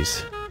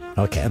apologies.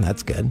 Okay, and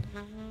that's good.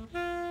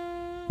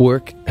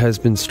 Work has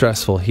been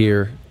stressful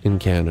here in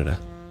Canada.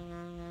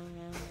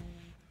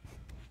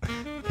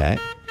 Okay.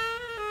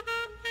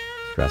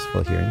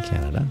 Stressful here in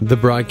Canada. The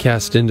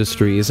broadcast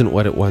industry isn't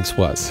what it once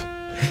was.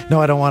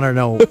 No, I don't want to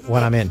know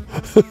what I'm in.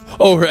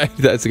 Oh, right.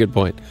 That's a good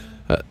point.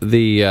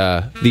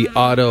 The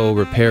auto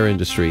repair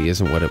industry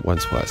isn't what it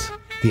once was.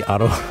 The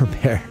auto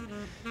repair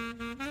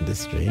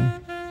industry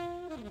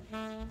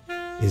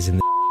is in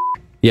the...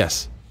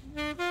 Yes.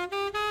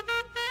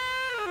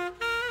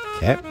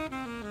 Okay.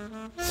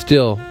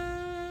 Still,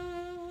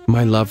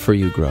 my love for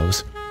you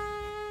grows.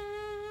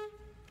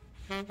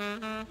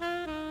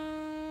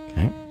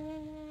 Okay.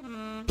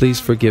 Please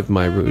forgive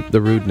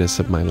the rudeness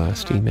of my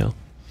last email.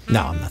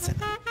 No, I'm not saying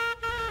that.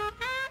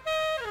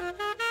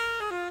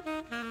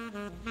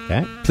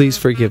 Okay. Please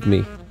forgive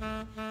me.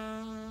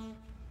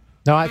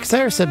 No, because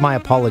I said my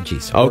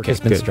apologies. Work Okay, has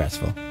been good.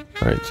 stressful.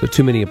 All right, so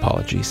too many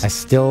apologies.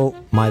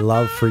 My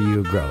love for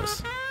you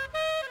grows.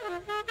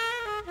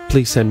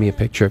 Please send me a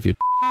picture of your...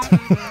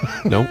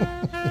 No?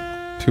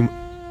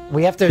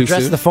 We have to Too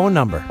address soon? the phone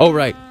number. Oh,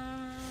 right.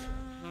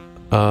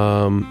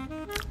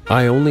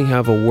 I only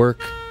have a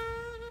work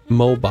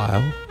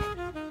mobile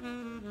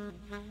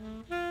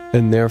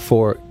and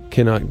therefore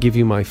cannot give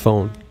you my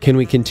phone. Can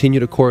we continue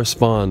to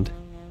correspond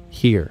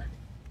here?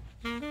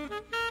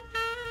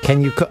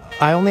 Can you...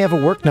 I only have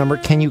a work number.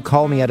 Can you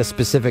call me at a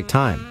specific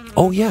time?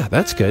 Oh, yeah,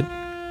 that's good.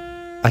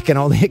 I can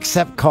only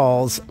accept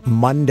calls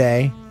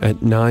Monday.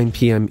 At 9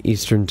 p.m.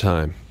 Eastern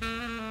Time.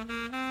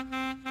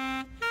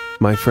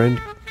 My friend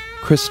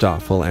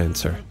Christoph will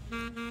answer.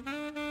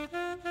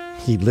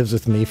 He lives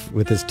with me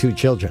with his 2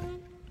 children.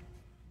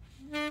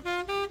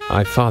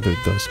 I fathered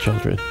those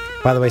children.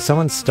 By the way,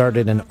 someone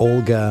started an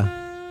Olga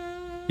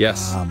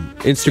Yes.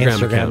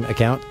 Instagram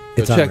account.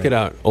 Go check it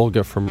out.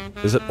 Olga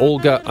is it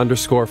Olga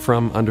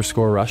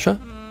 _from_ Russia?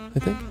 I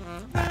think.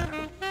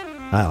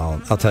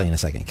 I'll tell you in a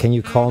second. Can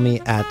you call me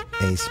at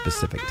a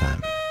specific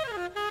time?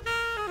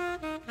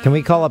 Can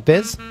we call up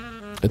Biz?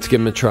 Let's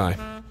give him a try.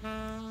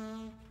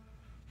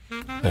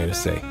 I gotta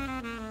say,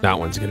 that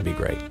one's gonna be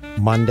great.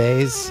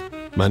 Mondays,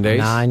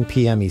 9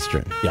 p.m.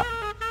 Eastern. Yeah.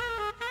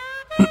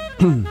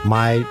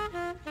 My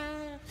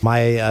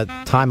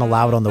time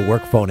allowed on the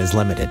work phone is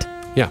limited,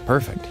 Yeah,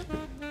 perfect.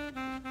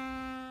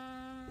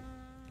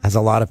 as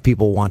a lot of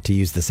people want to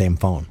use the same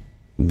phone.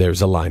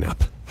 There's a lineup.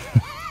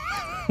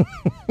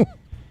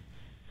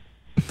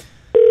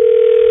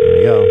 There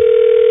you go.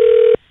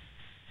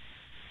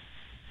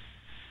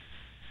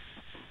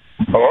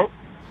 Hello?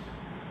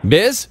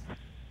 Biz?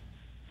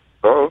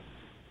 Hello?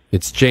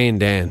 It's Jay and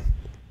Dan.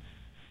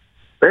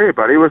 Hey,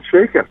 buddy, what's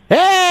shaking?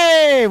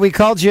 Hey, we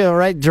called you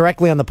right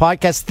directly on the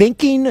podcast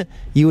thinking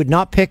you would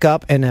not pick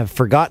up and have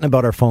forgotten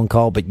about our phone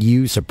call, but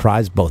you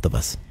surprised both of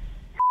us.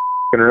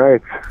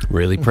 Right.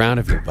 Really proud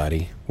of you,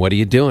 buddy. What are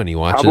you doing? You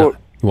How about-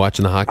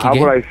 watching the hockey How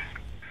game? about I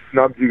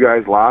snubbed you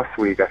guys last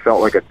week? I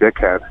felt like a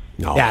dickhead.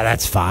 No. Yeah,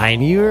 that's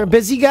fine. You're a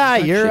busy guy.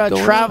 Got You're shit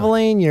going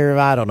traveling.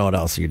 I don't know what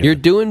else you're doing. You're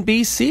doing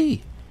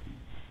BC.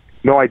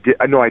 No, I did.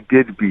 I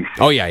did BC.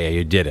 Oh, yeah,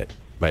 you did it.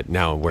 But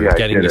now we're Yeah, I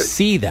getting did to it.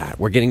 see that.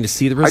 We're getting to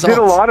see the I results.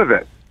 did a lot of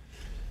it.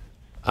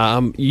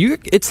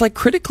 It's like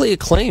critically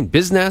acclaimed.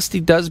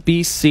 BizNasty Does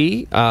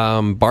BC,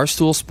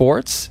 Barstool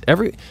Sports.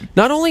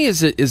 Not only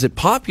is it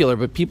popular,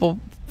 but people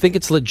think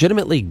it's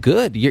legitimately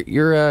good.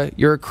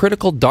 You're a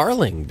critical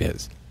darling,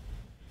 Biz.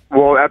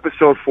 Well,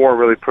 episode 4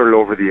 really put it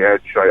over the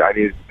edge. I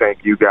need to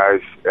thank you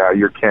guys.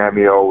 Your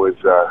cameo was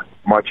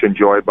much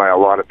enjoyed by a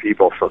lot of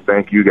people, so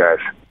thank you guys.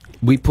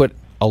 We put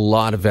a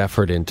lot of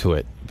effort into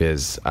it,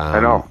 Biz. I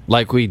know.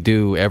 Like we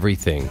do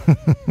everything.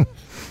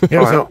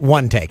 Here's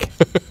one take.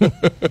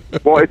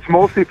 Well, it's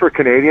mostly for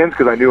Canadians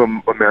because I knew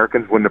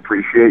Americans wouldn't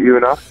appreciate you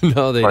enough.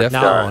 No, they But,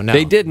 definitely no,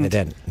 they didn't. they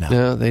didn't, no.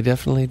 No, they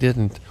definitely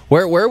didn't.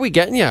 Where are we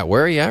getting you at?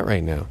 Where are you at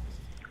right now?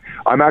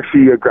 I'm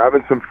actually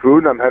grabbing some food,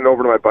 and I'm heading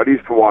over to my buddies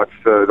to watch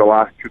the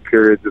last 2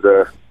 periods of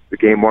the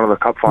game 1 of the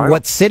Cup final.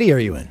 What city are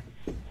you in?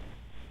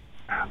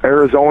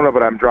 Arizona,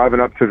 but I'm driving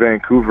up to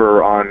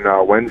Vancouver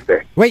on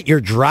Wednesday. Wait,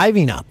 you're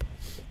driving up.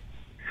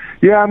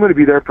 Yeah, I'm going to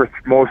be there for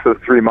most of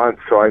the 3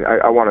 months, so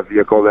I want a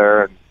vehicle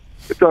there, and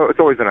it's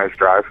always a nice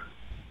drive.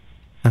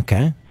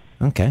 Okay.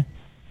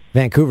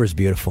 Vancouver's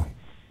beautiful.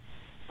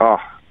 Oh,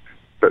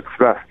 it's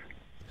the best.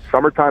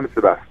 Summertime, it's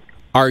the best.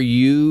 Are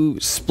you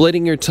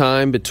splitting your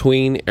time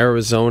between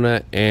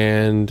Arizona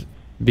and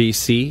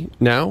BC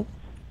now?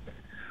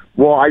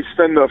 Well, I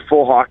spend the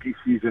full hockey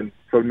season,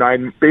 so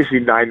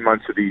basically 9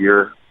 months of the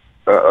year,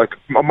 like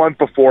a month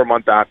before, a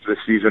month after the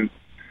season.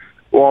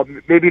 Well,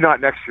 maybe not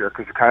next year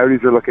because the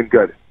Coyotes are looking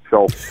good.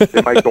 So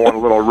they might go on a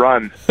little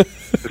run,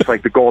 just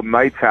like the Golden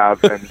Knights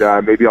have,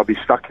 and maybe I'll be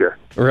stuck here.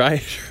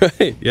 Right.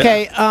 Yeah.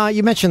 Okay,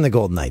 you mentioned the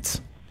Golden Knights.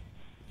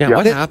 Yeah. Yeah.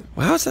 What happened?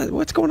 How's that?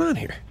 What's going on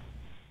here?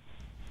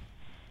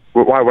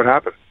 Why? What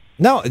happened?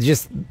 No,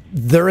 just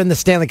they're in the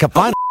Stanley Cup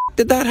final.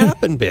 Did that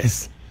happen,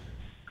 Biz?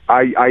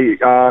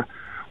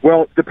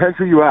 Well, depends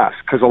who you ask,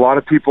 because a lot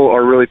of people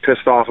are really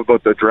pissed off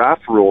about the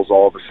draft rules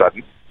all of a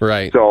sudden.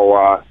 Right.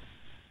 So,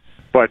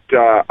 but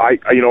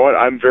you know what?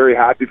 I'm very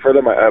happy for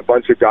them. A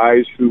bunch of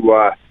guys who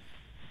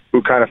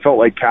kind of felt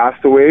like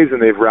castaways,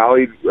 and they've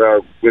rallied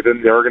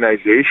within the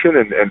organization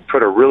and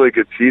put a really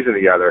good season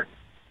together.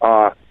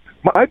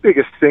 My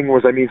biggest thing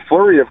was,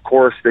 Fleury, of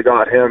course, they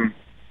got him,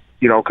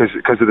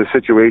 because of the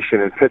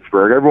situation in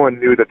Pittsburgh. Everyone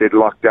knew that they'd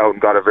lucked out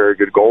and got a very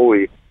good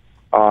goalie.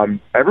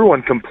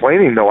 Everyone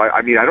complaining, though,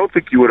 I don't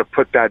think you would have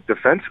put that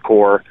defense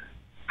core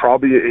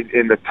probably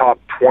in the top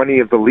 20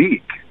 of the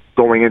league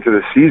going into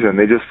the season.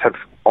 They just have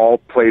all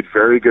played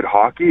very good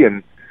hockey,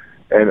 and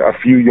a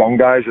few young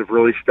guys have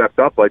really stepped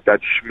up, like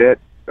that Schmidt.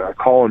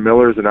 Colin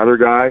Miller's another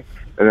guy,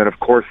 and then, of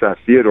course, that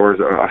Theodore's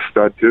a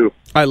stud, too.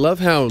 I love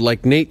how,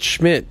 Nate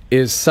Schmidt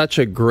is such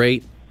a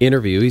great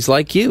interview. He's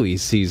like you.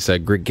 He's a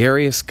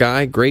gregarious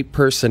guy, great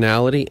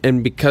personality,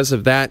 and because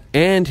of that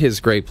and his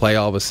great play,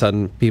 all of a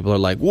sudden people are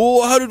like,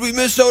 "Whoa, how did we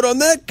miss out on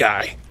that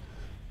guy?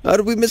 How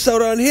did we miss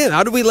out on him?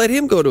 How did we let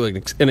him go to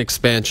an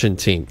expansion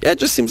team?" Yeah, it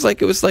just seems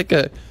like it was like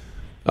a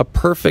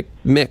perfect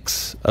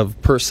mix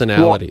of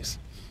personalities.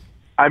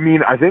 Well,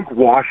 I think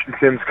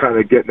Washington's kind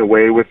of getting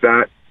away with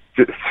that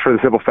just for the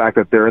simple fact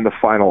that they're in the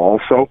final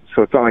also,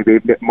 so it's not like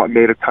they've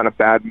made a ton of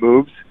bad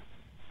moves.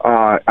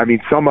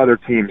 Some other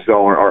teams,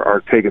 though,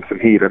 are taking some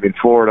heat.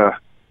 Florida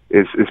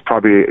is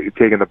probably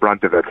taking the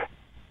brunt of it.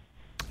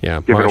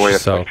 Yeah, giving away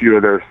a few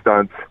of their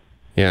stunts.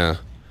 Yeah.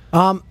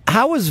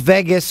 How was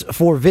Vegas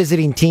for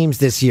visiting teams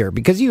this year?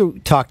 Because you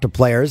talk to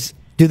players,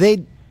 do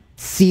they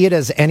see it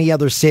as any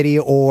other city,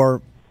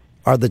 or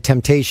are the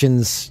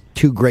temptations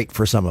too great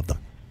for some of them?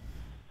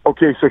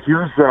 Okay, so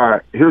here's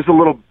a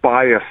little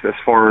bias as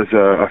far as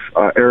a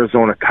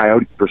Arizona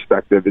Coyote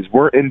perspective. Is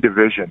we're in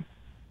division.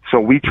 So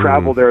we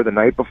travel there the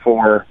night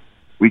before.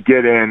 We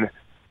get in.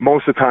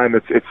 Most of the time,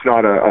 it's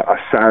not a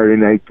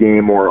Saturday night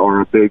game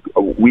or a big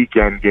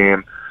weekend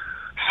game.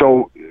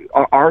 So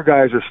our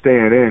guys are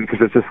staying in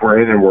because it's just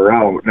we're in and we're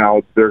out.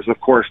 Now, there's,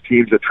 of course,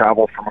 teams that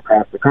travel from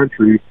across the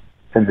country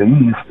from the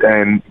east,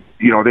 and,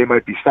 they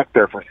might be stuck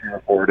there for 3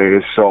 or 4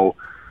 days. So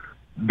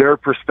their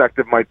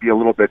perspective might be a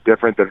little bit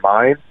different than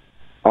mine.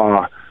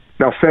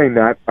 Now, saying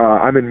that,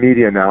 I'm in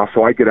media now,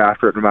 so I get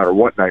after it no matter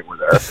what night we're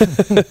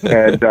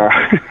there. And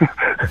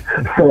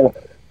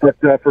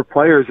but for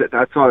players,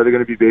 that's all they're going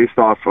to be based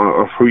off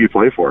of who you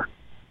play for.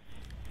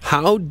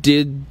 How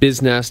did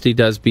BizNasty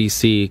Does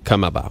BC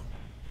come about?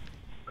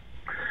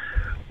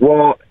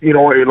 Well,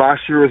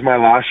 last year was my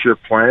last year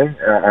playing,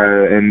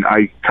 and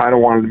I kind of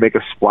wanted to make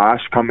a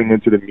splash coming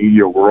into the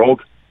media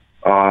world.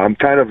 I'm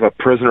kind of a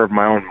prisoner of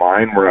my own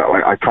mind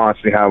where I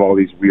constantly have all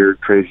these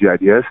weird, crazy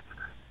ideas.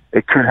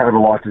 It could have a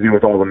lot to do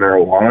with all the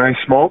marijuana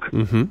I smoke,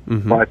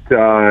 but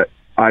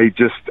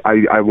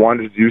I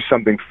wanted to do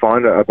something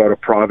fun about a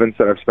province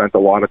that I've spent a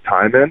lot of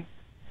time in,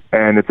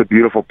 and it's a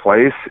beautiful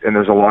place, and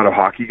there's a lot of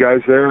hockey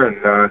guys there,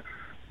 and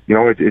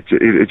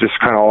it just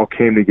kind of all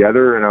came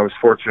together, and I was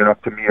fortunate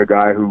enough to meet a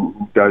guy who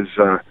does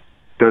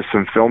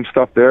some film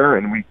stuff there,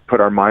 and we put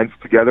our minds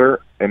together,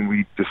 and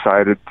we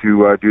decided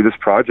to do this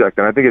project,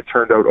 and I think it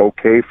turned out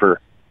okay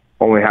for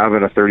only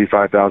having a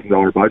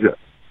 $35,000 budget.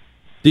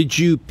 Did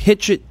you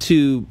pitch it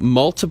to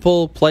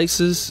multiple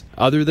places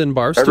other than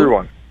Barstool?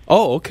 Everyone.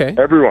 Oh, okay.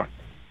 Everyone.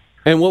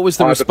 And what was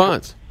the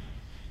response?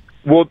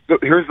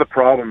 Here's the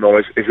problem, though,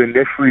 is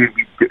initially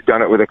we'd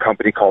done it with a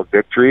company called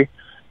Victory,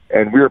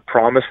 and we were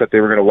promised that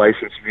they were going to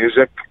license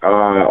music.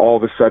 All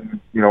of a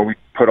sudden, we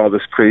put all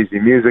this crazy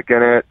music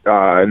in it,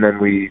 and then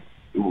we'd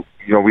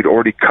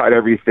already cut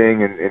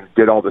everything and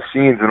did all the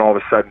scenes, and all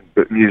of a sudden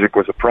the music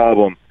was a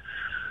problem.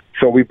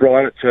 So we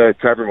brought it to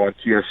everyone,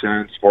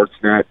 TSN,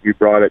 Sportsnet. We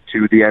brought it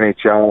to the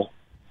NHL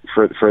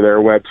for their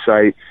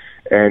website.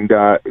 And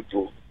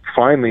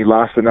finally,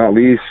 last but not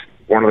least,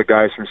 one of the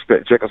guys from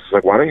Spit Chicklets was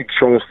like, why don't you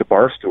show this to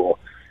Barstool?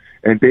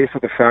 And based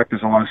on the fact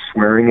there's a lot of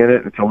swearing in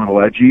it, it's a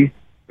little edgy,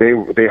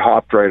 they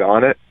hopped right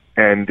on it,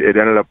 and it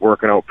ended up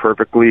working out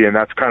perfectly. And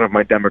that's kind of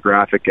my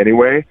demographic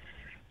anyway.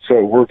 So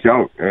it worked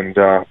out. And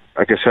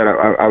like I said,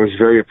 I was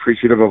very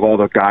appreciative of all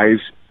the guys,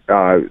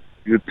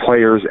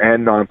 players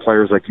and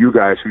non-players like you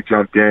guys who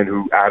jumped in,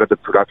 who added the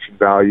production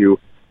value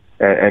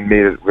and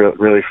made it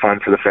really fun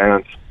for the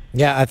fans.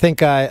 Yeah, I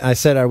think I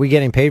said, are we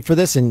getting paid for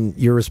this? And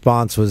your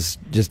response was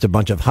just a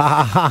bunch of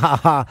ha, ha, ha,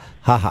 ha,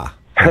 ha, ha.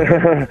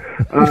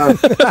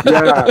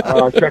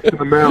 Checks in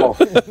the mail.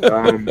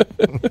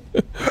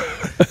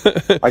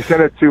 I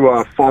sent it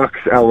to Fox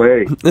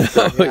LA.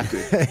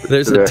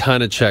 There's a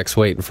ton of checks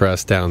waiting for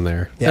us down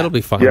there. Yeah. That'll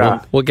be fun.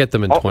 Yeah. We'll get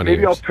them in 20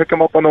 maybe years. I'll pick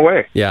them up on the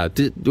way. Yeah,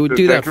 do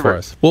that for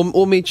us.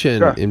 We'll meet you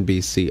in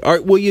BC. All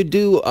right,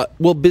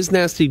 will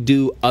BizNasty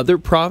do other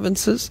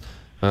provinces?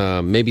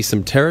 Maybe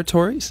some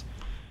territories?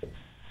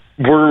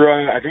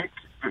 I think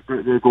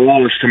the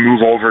goal is to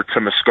move over to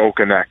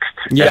Muskoka next.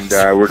 Yes.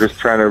 And we're just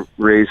trying to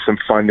raise some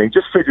funding.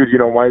 Just figured,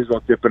 why as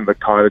well dip into the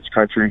cottage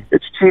country.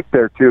 It's cheap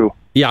there too.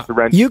 Yeah.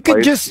 You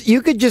could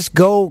just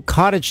go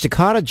cottage to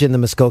cottage in the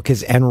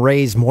Muskokas and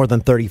raise more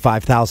than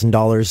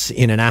 $35,000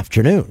 in an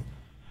afternoon.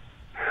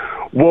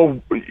 Well,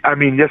 I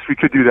mean, yes, we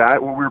could do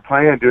that. What we were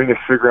planning on doing is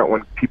figure out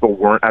when people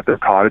weren't at their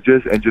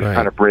cottages and just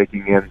kind of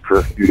breaking in for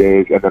a few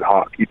days and then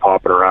keep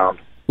hopping around.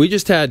 We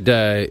just had,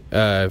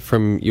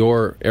 from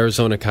your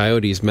Arizona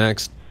Coyotes,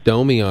 Max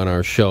Domi on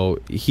our show.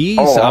 He's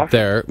up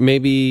there.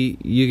 Maybe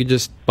you could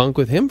just bunk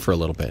with him for a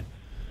little bit.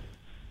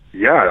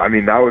 Yeah, I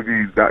mean,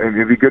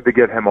 it'd be good to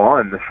get him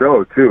on the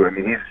show, too. I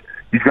mean,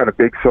 he's got a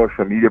big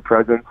social media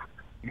presence.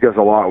 He does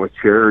a lot with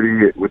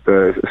charity,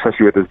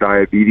 especially with his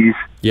diabetes.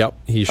 Yep,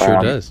 he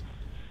sure does.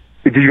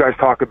 Did you guys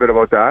talk a bit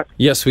about that?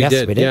 Yes, we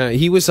did. Yeah,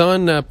 he was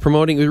on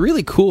promoting. It was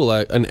really cool.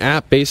 An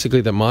app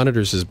basically that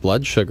monitors his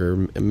blood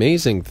sugar.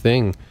 Amazing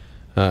thing,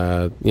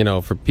 for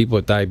people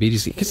with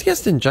diabetes, because he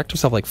has to inject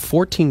himself like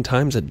 14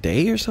 times a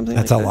day or something.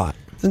 That's a lot.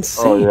 It's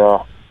insane. Oh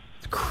yeah,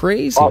 it's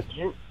crazy.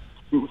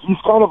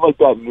 He's kind of like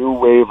that new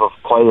wave of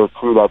player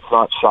too. That's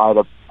not shy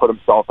to put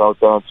himself out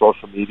there on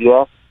social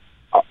media.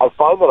 I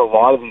find that a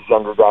lot of these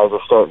younger guys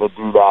are starting to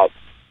do that,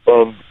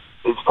 and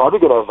it's probably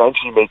going to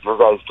eventually make your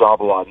guys'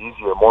 job a lot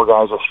easier. More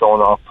guys are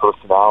showing off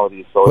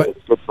personality, so it's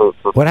good for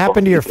what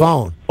happened to your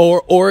phone?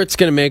 Or it's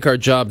going to make our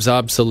jobs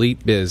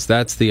obsolete, Biz.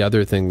 That's the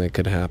other thing that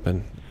could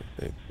happen.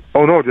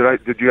 Oh no!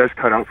 Did you guys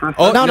cut out for a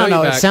second?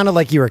 No. It sounded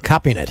like you were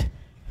cupping it.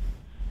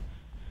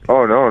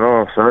 Oh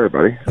no! Sorry,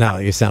 buddy. No,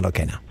 you sound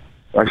okay now.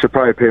 I should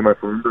probably pay my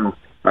phone bill.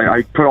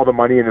 I put all the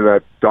money into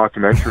that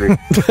documentary.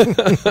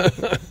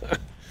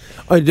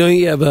 Don't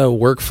you have a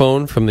work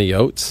phone from the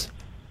Yotes?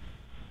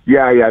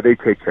 Yeah, they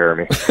take care of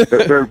me.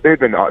 They've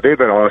been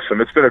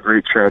awesome. It's been a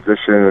great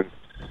transition.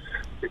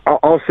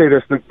 I'll say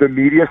this: the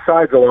media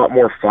side's a lot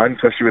more fun,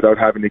 especially without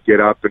having to get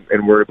up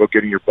and worry about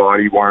getting your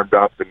body warmed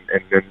up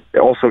and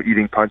also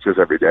eating punches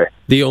every day.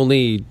 The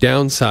only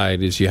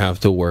downside is you have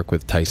to work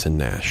with Tyson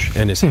Nash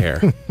and his hair.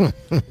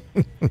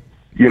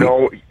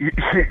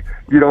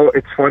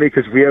 It's funny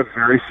because we have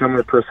very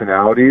similar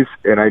personalities,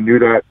 and I knew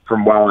that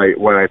from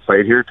when I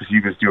played here because he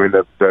was doing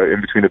the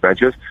in between the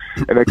benches,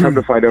 and I come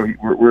to find out we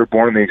were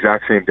born on the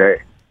exact same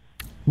day.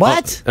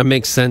 What? That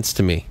makes sense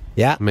to me.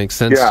 Yeah, it makes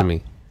sense to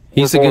me.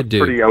 He's a good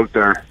dude. Pretty out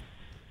there.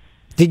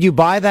 Did you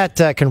buy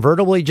that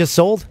convertible he just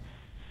sold?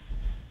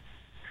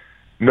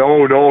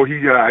 No,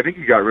 he. I think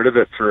he got rid of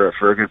it for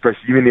a good price.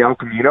 You mean the El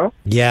Camino?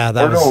 Yeah,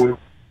 that was. No,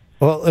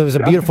 well, it was a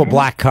beautiful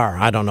black car.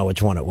 I don't know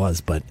which one it was,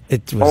 but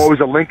it was. Oh, it was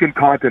a Lincoln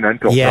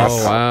Continental. Yes.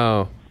 Oh,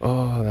 wow.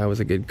 Oh, that was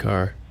a good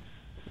car.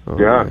 Oh,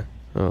 yeah.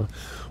 Oh.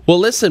 Well,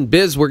 listen,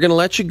 Biz, we're going to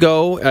let you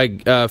go.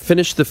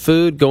 Finish the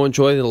food. Go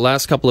enjoy the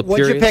last couple of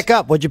periods. What'd you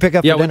pick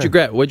up? Yeah, for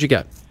dinner? What'd you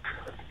get?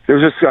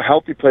 There's this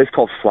healthy place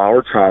called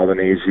Flower Child in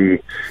AZ,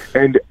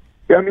 and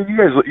I mean,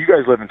 you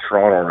guys live in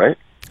Toronto, right?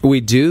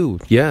 We do.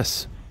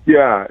 Yes.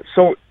 Yeah.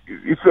 So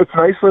it's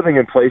nice living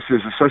in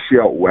places, especially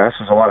out west.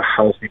 There's a lot of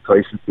healthy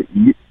places to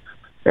eat.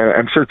 And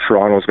I'm sure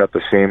Toronto's got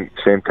the same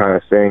kind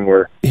of thing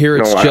where... Here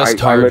it's just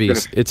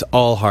Harvey's. It's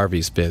all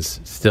Harvey's, Biz,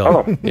 still.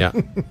 Oh. Yeah.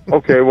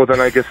 Okay, well then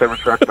I guess I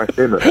retract my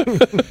statement.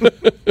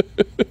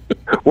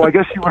 Well, I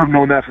guess you would have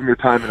known that from your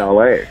time in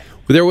L.A.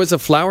 There was a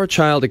Flower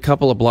Child a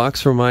couple of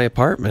blocks from my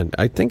apartment.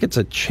 I think it's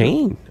a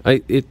chain.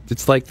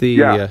 It's like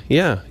the...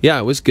 Yeah,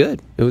 it was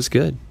good. It was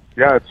good.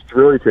 Yeah, it's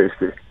really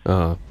tasty.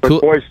 Cool.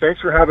 But boys,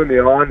 thanks for having me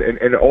on,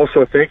 and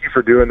also thank you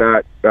for doing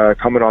that,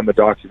 coming on the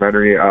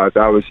documentary.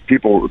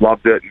 People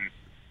loved it,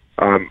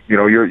 and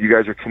you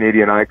guys are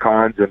Canadian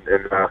icons, and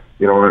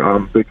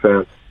I'm a big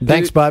fan.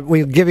 Thanks, bud.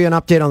 We'll give you an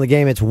update on the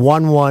game. It's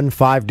 1-1,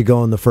 5 to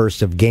go in the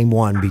first of Game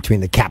 1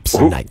 between the Caps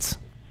and Knights.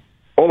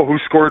 Oh, who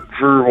scored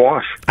for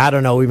Wash? I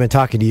don't know. We've been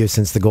talking to you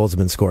since the goals have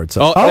been scored.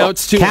 So, now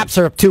it's 2-1. Caps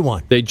are up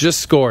 2-1. They just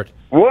scored.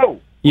 Whoa.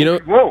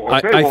 Whoa,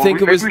 okay. I think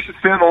maybe we should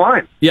stay on the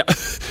line. Yeah,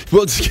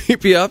 we'll just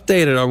keep you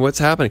updated on what's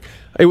happening.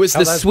 It was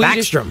the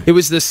Swedish. Backstrom. It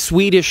was the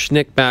Swedish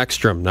Nick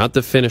Backstrom, not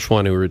the Finnish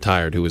one who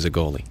retired, who was a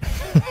goalie.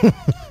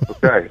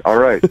 Okay, all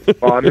right.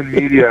 Well, I'm in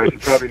media. I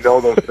should probably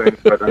know those things,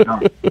 but I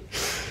don't.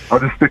 I'll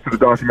just stick to the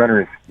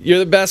documentaries. You're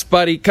the best,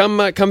 buddy.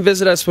 Come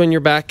visit us when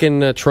you're back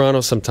in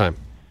Toronto sometime.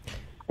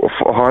 Well,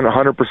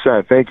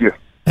 100%. Thank you.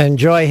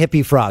 Enjoy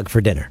Hippie Frog for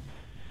dinner.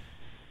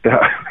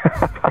 Yeah.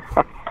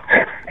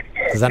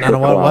 Is that not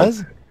what it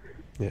was?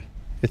 Yeah.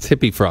 It's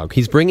Hippie Frog.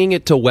 He's bringing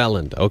it to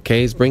Welland,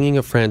 okay? He's bringing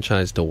a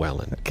franchise to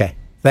Welland. Okay.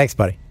 Thanks,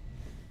 buddy.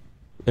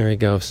 There he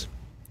goes.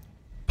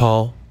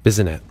 Paul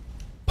Bissonette.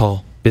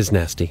 Paul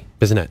BizNasty.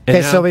 Bissonette.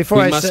 Okay, so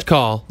before we must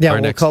call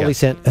our next guest.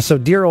 Lisa. So,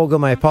 dear Olga,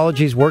 my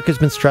apologies. Work has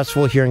been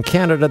stressful here in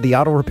Canada. The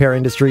auto repair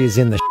industry is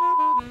in the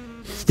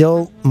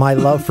Still, my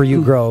love for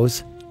you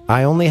grows.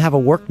 I only have a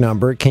work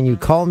number. Can you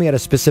call me at a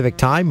specific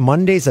time?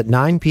 Mondays at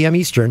 9 p.m.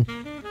 Eastern.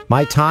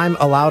 My time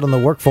allowed on the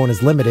work phone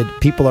is limited.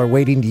 People are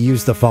waiting to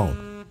use the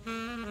phone.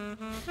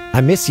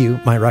 I miss you,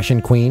 my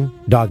Russian queen,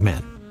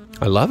 Dogman.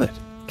 I love it.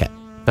 Okay.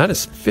 That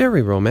is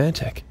very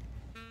romantic.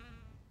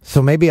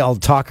 So maybe I'll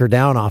talk her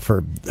down off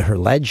her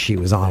ledge she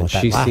was on with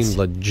that She last. seemed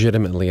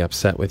legitimately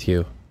upset with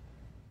you.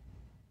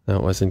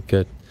 That wasn't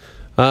good.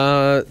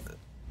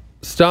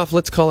 Stoff,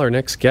 let's call our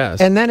next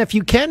guest. And then if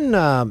you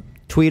can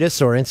tweet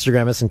us or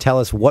Instagram us and tell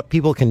us what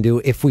people can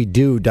do if we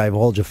do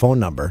divulge a phone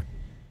number.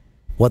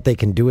 What they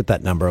can do with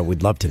that number,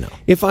 we'd love to know.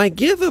 If I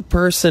give a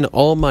person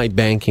all my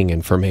banking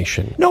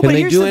information, can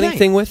they do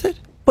anything with it?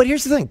 But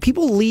here's the thing.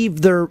 People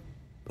leave their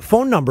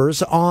phone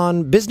numbers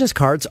on business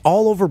cards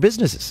all over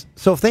businesses.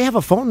 So if they have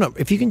a phone number,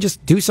 if you can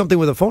just do something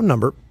with a phone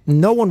number,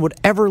 no one would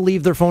ever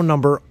leave their phone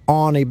number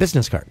on a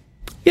business card.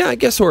 Yeah, I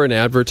guess, or an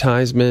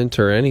advertisement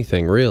or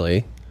anything,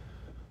 really.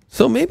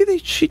 So maybe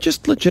she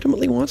just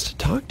legitimately wants to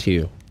talk to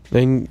you.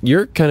 And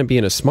you're kind of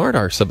being a smart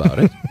arse about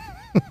it.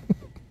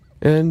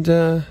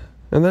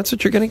 And that's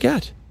what you're going to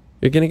get.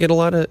 You're going to get a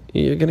lot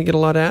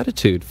of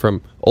attitude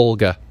from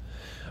Olga.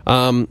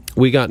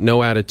 We got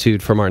no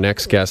attitude from our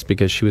next guest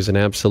because she was an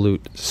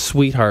absolute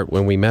sweetheart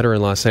when we met her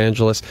in Los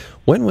Angeles.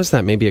 When was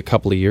that? Maybe a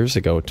couple of years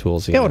ago,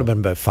 Toolsey. Yeah, it would have been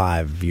about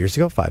 5 years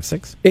ago, 5,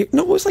 6. It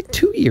was like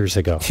 2 years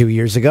ago. 2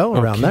 years ago,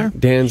 around there.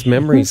 Dan's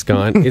memory's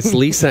gone. It's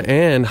Lisa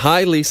Ann.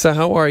 Hi, Lisa.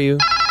 How are you?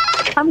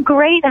 I'm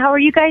great. How are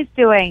you guys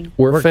doing?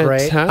 We're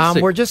fantastic.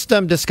 Great. We're just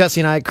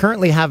discussing, I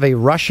currently have a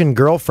Russian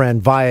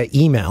girlfriend via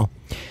email.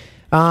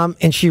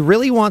 And she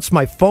really wants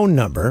my phone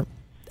number.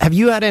 Have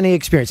you had any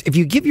experience? If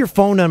you give your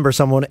phone number to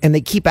someone and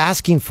they keep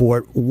asking for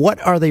it, what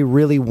are they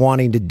really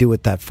wanting to do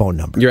with that phone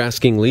number? You're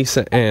asking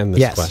Lisa Ann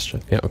this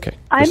question. Yeah, okay.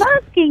 I'm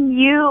asking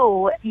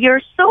you.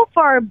 You're so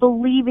far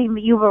believing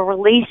that you have a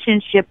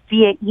relationship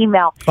via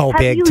email. Oh,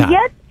 big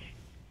time.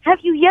 Have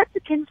you yet to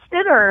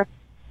consider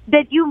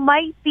that you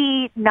might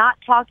be not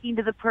talking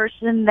to the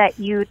person that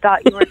you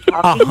thought you were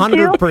talking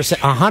 100%,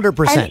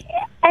 100%.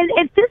 And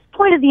at this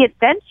point of the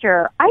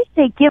adventure, I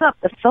say give up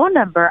the phone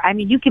number. I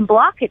mean, you can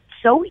block it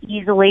so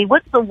easily.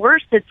 What's the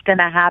worst that's going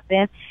to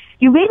happen?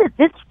 You made it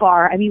this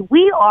far. I mean,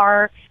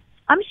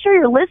 I'm sure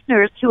your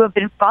listeners who have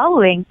been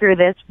following through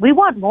this, we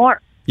want more.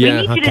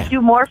 Yeah, we need you to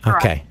do more for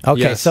us. Okay,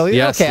 yes, so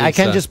yes, I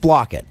can just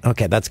block it.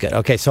 Okay, that's good.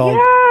 Okay, so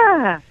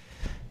yeah.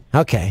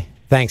 Okay,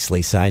 thanks,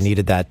 Lisa. I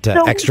needed that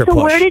extra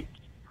push.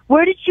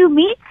 Where did you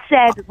meet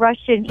said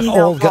Russian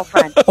email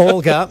girlfriend?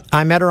 Olga,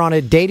 I met her on a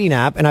dating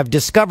app, and I've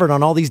discovered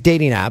on all these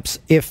dating apps,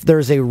 if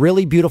there's a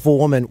really beautiful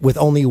woman with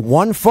only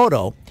one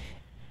photo,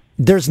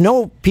 there's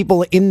no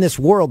people in this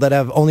world that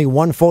have only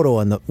one photo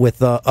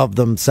of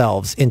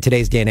themselves in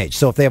today's day and age.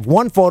 So if they have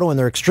one photo and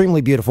they're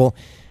extremely beautiful,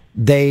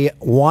 they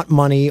want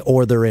money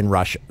or they're in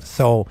Russia.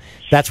 So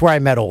that's where I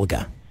met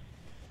Olga.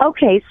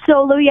 Okay,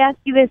 so let me ask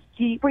you this.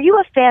 Were you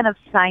a fan of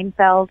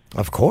Seinfeld?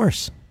 Of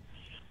course.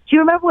 Do you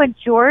remember when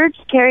George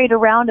carried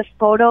around a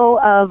photo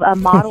of a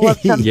model of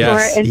some Yes,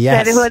 sort and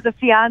said it was a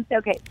fiance?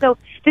 Okay, so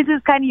this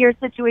is kind of your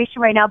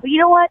situation right now. But you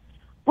know what?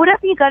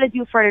 Whatever you got to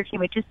do for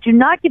entertainment, just do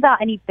not give out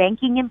any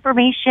banking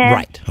information,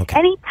 Right, okay.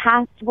 any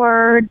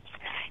passwords.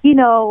 You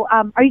know,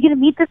 are you going to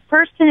meet this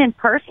person in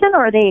person,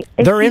 or are they?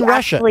 They're in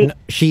Russia. No,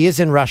 she is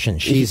in Russian.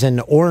 She's in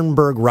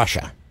Orenburg,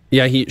 Russia.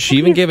 Yeah, she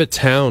even gave a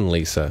town,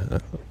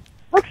 Lisa.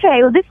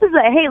 Okay, well, this is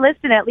hey,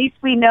 listen, at least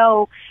we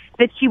know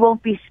that she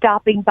won't be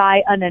stopping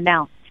by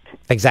unannounced.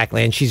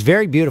 Exactly, and she's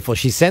very beautiful.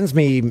 She sends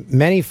me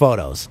many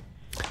photos.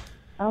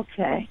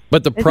 Okay.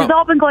 But this has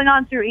all been going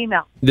on through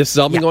email. This has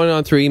all been going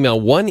on through email.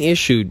 One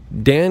issue,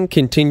 Dan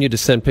continued to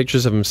send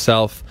pictures of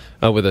himself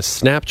with a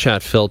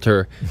Snapchat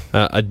filter,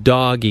 a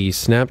doggy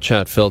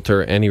Snapchat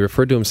filter, and he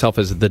referred to himself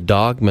as the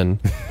dogman.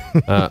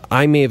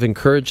 I may have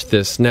encouraged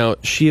this. Now,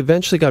 she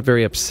eventually got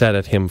very upset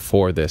at him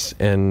for this,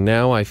 and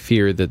now I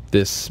fear that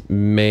this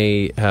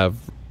may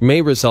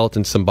result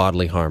in some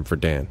bodily harm for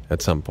Dan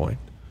at some point.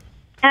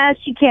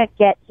 She can't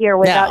get here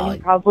without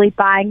him probably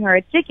buying her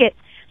a ticket.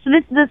 So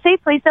this is a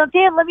safe place. Now,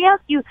 Dan, let me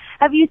ask you,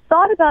 have you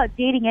thought about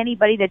dating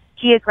anybody that's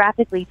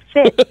geographically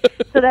fit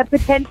so that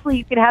potentially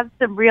you could have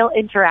some real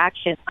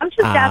interaction? I'm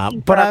just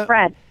asking for a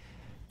friend.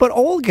 But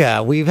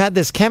Olga, we've had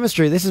this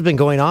chemistry. This has been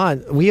going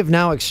on. We have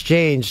now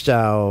exchanged,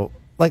 look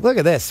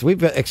at this.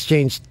 We've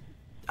exchanged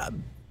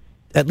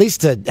at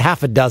least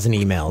half a dozen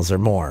emails or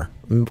more,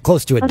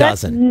 close to a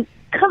dozen.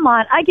 Come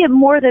on, I get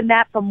more than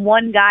that from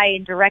one guy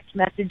in direct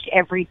message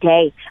every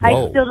day.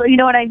 Whoa. I still, you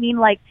know what I mean?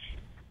 Like,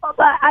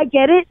 I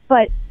get it,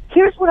 but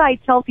here's what I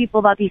tell people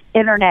about these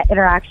internet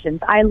interactions.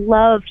 I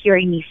love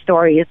hearing these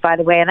stories, by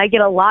the way, and I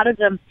get a lot of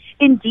them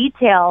in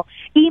detail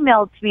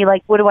emailed to me,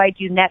 like, what do I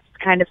do next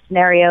kind of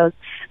scenarios.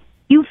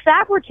 You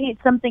fabricate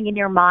something in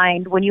your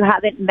mind when you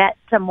haven't met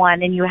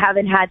someone and you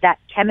haven't had that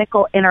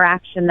chemical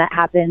interaction that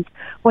happens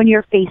when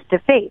you're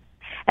face-to-face.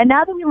 And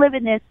now that we live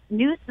in this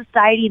new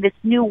society, this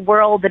new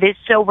world that is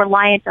so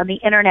reliant on the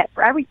internet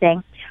for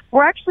everything,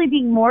 we're actually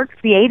being more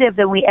creative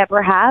than we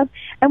ever have,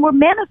 and we're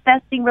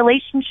manifesting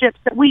relationships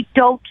that we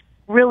don't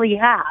really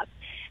have.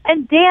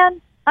 And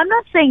Dan, I'm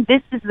not saying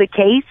this is the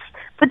case,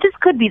 but this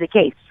could be the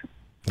case.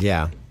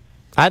 Yeah.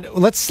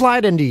 Let's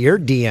slide into your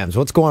DMs.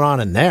 What's going on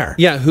in there?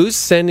 Yeah, who's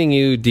sending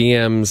you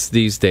DMs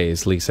these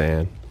days, Lisa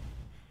Ann?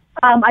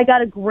 I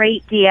got a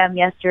great DM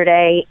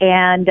yesterday,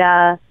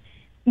 and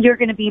you're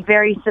going to be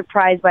very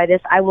surprised by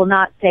this. I will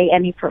not say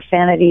any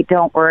profanity.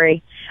 Don't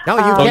worry. No,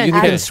 you can. You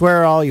can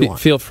swear all you want.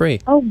 Feel free.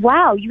 Oh,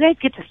 wow. You guys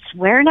get to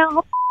swear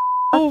now?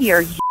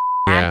 Here.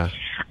 Yeah.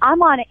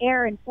 I'm on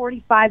air in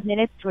 45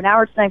 minutes to an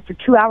hour tonight for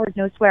 2 hours,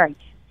 no swearing.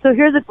 So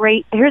here's a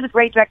great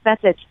direct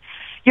message.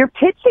 Your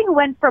pitching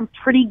went from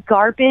pretty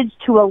garbage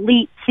to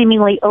elite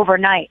seemingly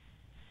overnight.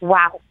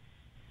 Wow.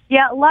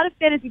 Yeah, a lot of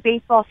fantasy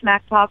baseball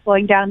smack talk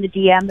going down in the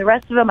DM. The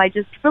rest of them I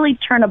just really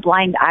turn a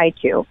blind eye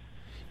to.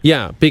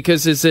 Yeah,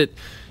 because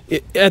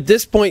at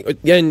this point,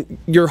 and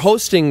you're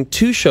hosting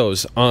 2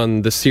 shows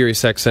on the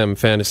SiriusXM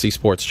Fantasy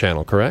Sports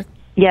Channel, correct?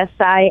 Yes,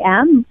 I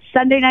am.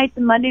 Sunday nights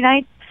and Monday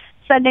nights.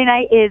 Sunday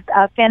night is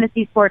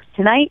Fantasy Sports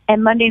Tonight,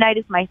 and Monday night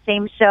is my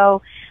same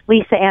show,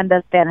 Lisa Ann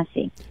Does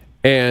Fantasy.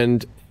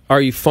 And are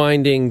you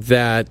finding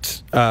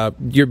that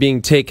you're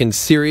being taken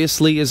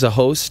seriously as a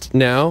host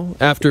now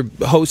after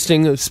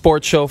hosting a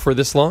sports show for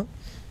this long?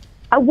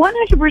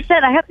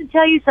 100%. I have to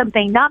tell you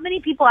something. Not many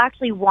people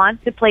actually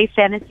want to play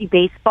fantasy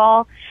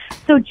baseball.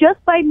 So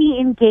just by me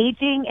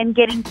engaging and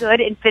getting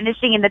good and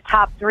finishing in the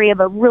top 3 of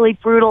a really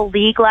brutal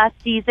league last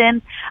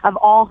season of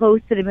all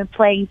hosts that have been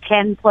playing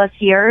 10 plus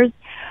years,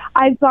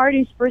 I've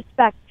garnished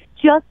respect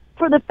just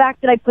for the fact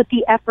that I put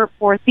the effort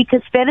forth,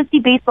 because fantasy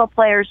baseball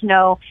players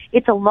know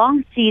it's a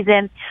long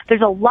season.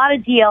 There's a lot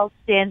of DL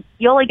stints.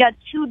 You only got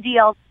 2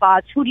 DL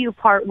spots. Who do you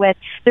part with?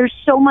 There's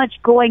so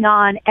much going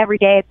on every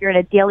day. If you're in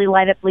a daily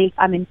lineup league,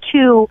 I'm in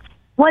 2.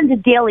 One's a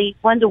daily,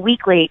 one's a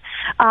weekly.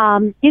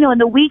 In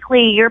the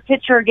weekly, your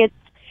pitcher gets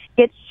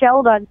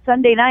shelled on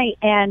Sunday night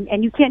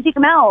and you can't take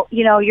him out.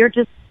 You're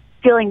just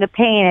feeling the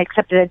pain,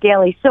 except at a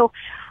daily. So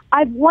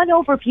I've won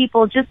over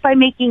people just by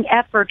making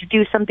effort to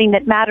do something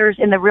that matters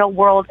in the real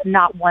world,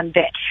 not one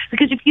bit.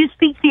 Because if you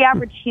speak to the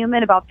average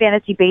human about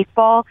fantasy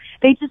baseball,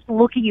 they just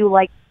look at you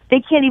like they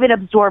can't even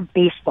absorb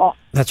baseball.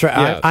 That's right.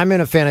 Yeah. I'm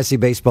in a fantasy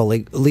baseball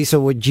league. Lisa,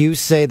 would you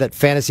say that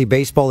fantasy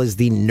baseball is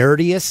the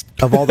nerdiest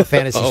of all the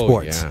fantasy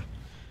sports? Yeah.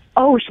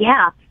 Oh,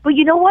 yeah. But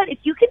you know what? If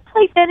you can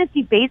play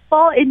fantasy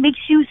baseball, it makes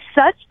you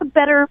such a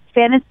better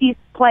fantasy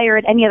player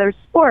at any other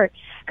sport.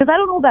 Because I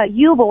don't know about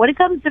you, but when it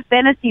comes to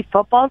fantasy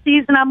football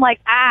season, I'm like,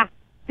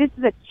 this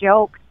is a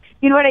joke.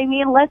 You know what I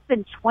mean? Less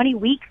than 20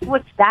 weeks,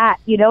 what's that?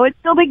 It's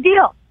no big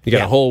deal. You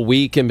got a whole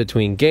week in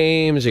between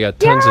games. You got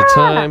tons of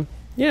time.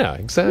 Yeah,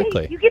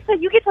 exactly. You get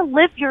to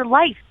live your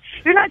life.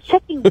 You're not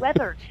checking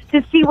weather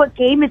to see what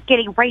game is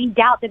getting rained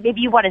out that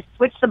maybe you want to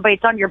switch somebody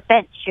that's on your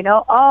bench,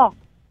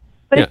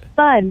 But it's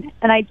fun,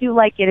 and I do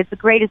like it. It's a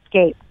great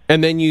escape.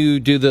 And then you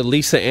do the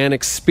Lisa Ann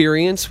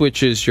Experience,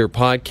 which is your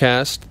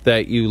podcast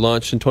that you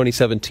launched in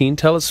 2017.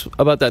 Tell us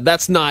about that.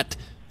 That's not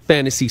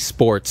fantasy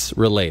sports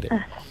related.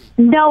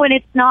 No, and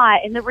it's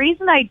not. And the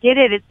reason I did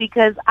it is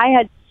because I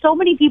had so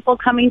many people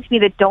coming to me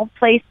that don't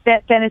play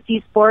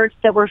fantasy sports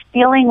that were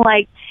feeling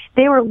like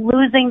they were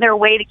losing their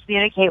way to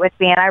communicate with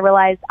me. And I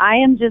realized I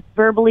am just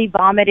verbally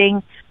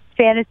vomiting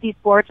fantasy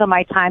sports on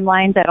my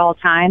timelines at all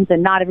times,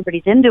 and not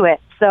everybody's into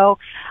it. So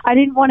I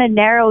didn't want to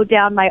narrow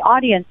down my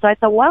audience. So I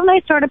thought, why don't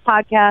I start a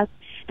podcast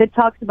that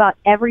talks about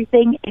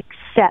everything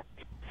except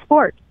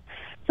sports?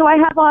 So I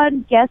have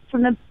on guests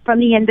from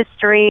the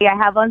industry. I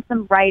have on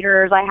some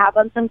writers. I have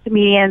on some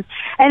comedians.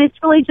 And it's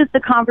really just a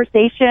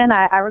conversation.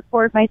 I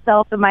record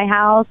myself in my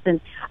house and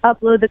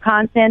upload the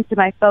content to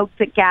my folks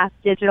at Gas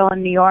Digital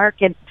in New York.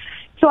 And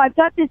so I've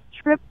got this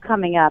trip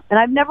coming up, and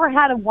I've never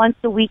had a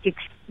once-a-week,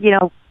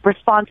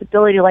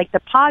 responsibility like the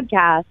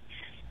podcast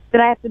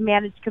that I have to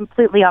manage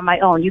completely on my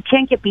own. You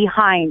can't get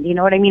behind, you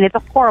know what I mean? It's a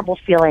horrible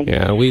feeling.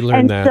 Yeah, we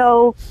learned that. And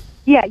so,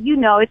 yeah,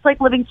 it's like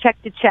living check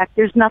to check.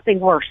 There's nothing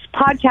worse.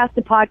 Podcast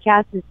to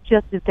podcast is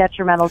just as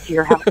detrimental to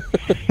your health.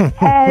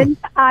 And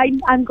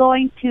I'm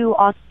going to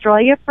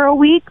Australia for a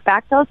week,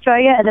 back to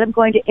Australia, and then I'm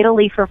going to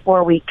Italy for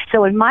 4 weeks.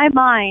 So in my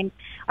mind,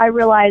 I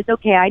realized,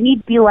 okay, I need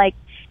to be like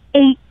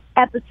 8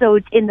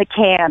 episodes in the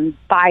can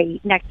by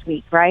next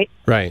week, right?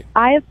 Right.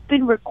 I have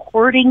been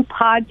recording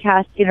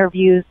podcast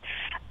interviews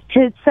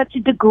to such a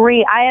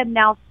degree. I am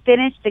now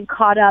finished and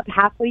caught up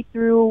halfway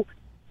through.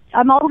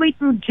 I'm all the way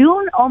through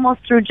June,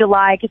 almost through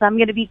July, because I'm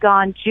going to be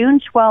gone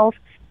June 12th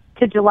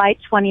to July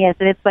 20th,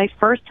 and it's my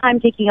first time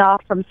taking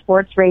off from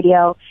sports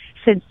radio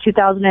since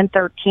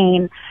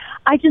 2013.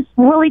 I just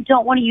really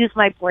don't want to use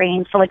my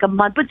brain for like a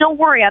month, but don't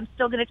worry, I'm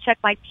still going to check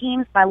my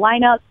teams, my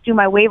lineups, do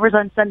my waivers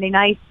on Sunday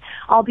nights.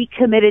 I'll be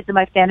committed to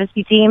my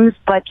fantasy teams,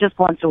 but just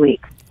once a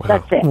week. Wow.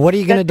 That's it. What are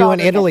you going to do in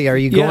Italy? Are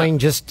you going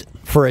just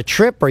for a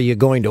trip? Are you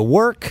going to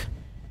work?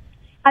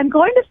 I'm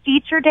going to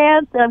feature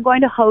dance, and I'm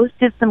going to host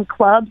at some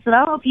clubs. And I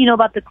don't know if you know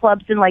about the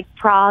clubs in like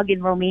Prague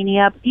and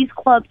Romania, but these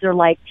clubs are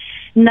like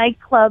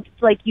nightclubs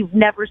like you've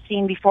never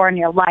seen before in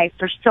your life.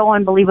 They're so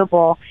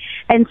unbelievable.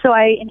 And so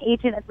an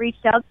agent had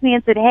reached out to me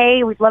and said,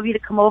 hey, we'd love you to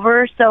come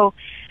over. So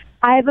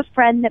I have a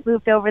friend that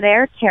moved over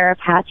there, Tara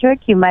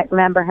Patrick. You might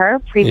remember her,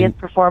 previous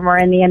performer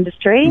in the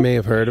industry. You may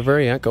have heard of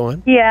her. Yeah, go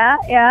on.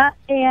 Yeah.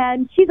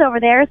 And she's over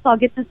there, so I'll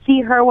get to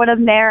see her when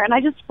I'm there. And I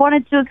just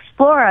wanted to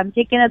explore. I'm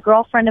taking a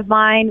girlfriend of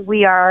mine.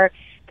 We are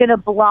going to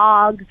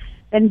blog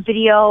and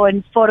video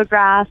and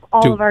photograph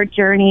all of our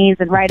journeys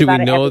and write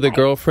about it. Do we know the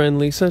girlfriend,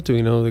 Lisa? Do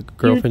we know the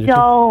girlfriend? You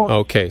don't.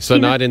 Okay, so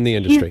not in the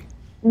industry.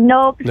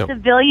 No,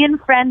 civilian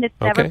friend that's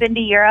never been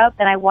to Europe,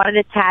 and I wanted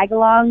to tag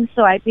along,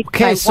 so I picked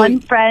my one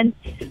friend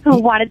who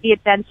wanted the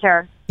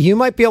adventure. You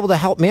might be able to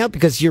help me out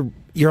because you're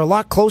a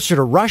lot closer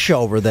to Russia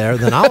over there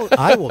than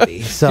I will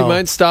be. So, do you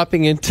mind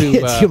stopping into...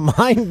 do you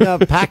mind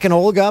packing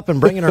Olga up and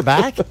bringing her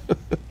back?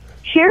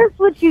 Here's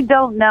what you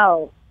don't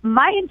know.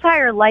 My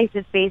entire life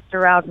is based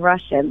around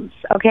Russians.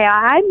 Okay,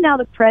 I'm now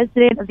the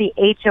president of the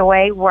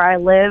HOA where I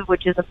live,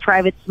 which is a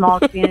private small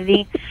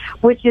community,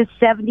 which is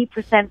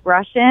 70%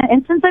 Russian.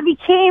 And since I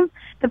became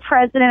the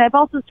president, I've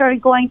also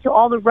started going to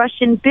all the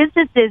Russian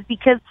businesses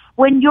because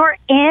when you're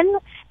in,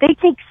 they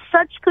take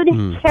such good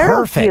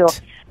care of you.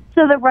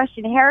 So the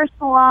Russian hair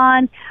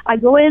salon, I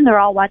go in, they're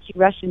all watching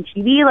Russian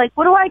TV. Like,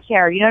 what do I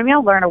care? You know what I mean?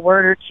 I'll learn a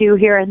word or two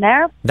here and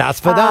there. Das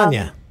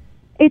Vidanya.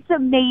 It's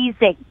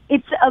amazing.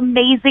 It's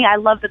amazing. I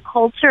love the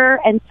culture,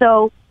 and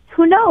so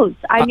who knows?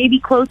 I may be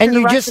closer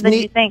to Russia than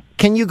you think.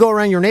 Can you go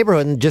around your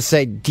neighborhood and just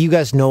say, "Do you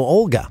guys know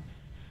Olga?"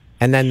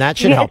 And then that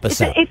should help us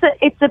out.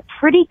 It's a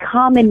pretty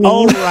common name.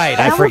 Oh, right.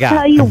 I forgot. I'll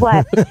tell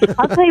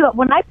you what.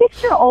 When I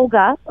picture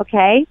Olga,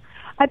 okay,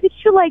 I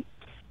picture like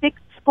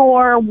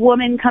 6'4"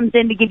 woman comes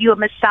in to give you a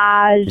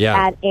massage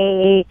at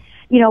a,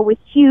 with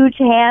huge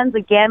hands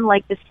again,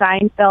 like the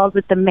Seinfeld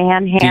with the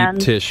man hands.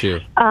 Deep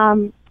tissue.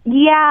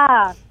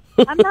 Yeah.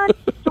 I'm not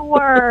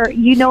sure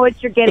you know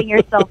what you're getting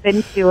yourself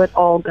into with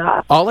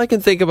Olga. All I can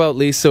think about,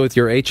 Lisa, with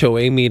your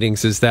HOA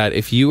meetings is that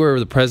if you were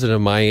the president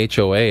of my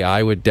HOA,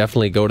 I would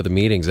definitely go to the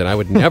meetings, and I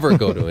would never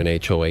go to an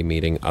HOA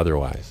meeting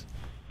otherwise.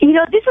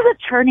 This is a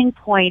turning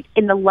point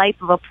in the life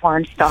of a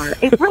porn star.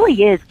 It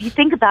really is. If you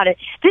think about it,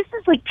 this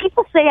is like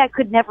people say I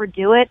could never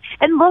do it,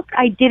 and look,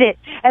 I did it.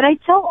 And I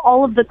tell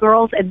all of the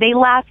girls, and they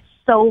laugh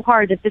so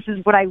hard that this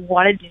is what I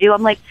wanted to do.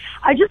 I'm like,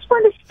 I just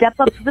want to step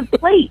up to the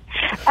plate.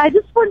 I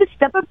just wanted to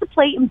step up to the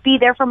plate and be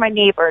there for my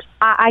neighbors.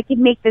 I could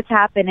make this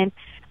happen. And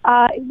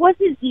it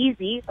wasn't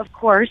easy, of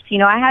course.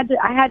 I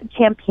had to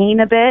campaign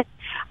a bit.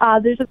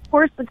 There's, of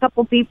course, a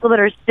couple people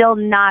that are still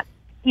not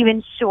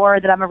even sure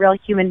that I'm a real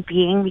human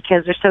being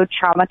because they're so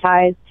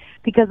traumatized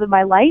because of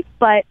my life.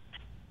 But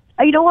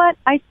you know what?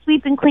 I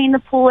sweep and clean the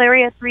pool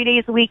area 3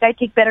 days a week. I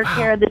take better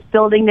care of this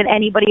building than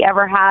anybody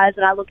ever has,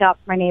 and I look out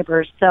for my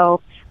neighbors.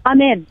 So I'm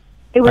in.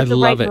 It was the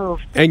right move.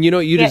 And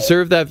you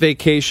deserve that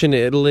vacation to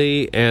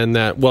Italy, and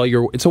that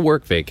it's a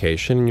work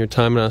vacation in your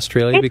time in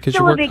Australia because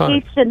you work hard. It's still a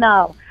vacation,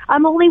 though.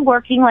 I'm only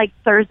working like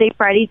Thursday,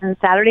 Fridays, and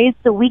Saturdays,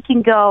 so we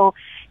can go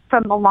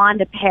from Milan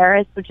to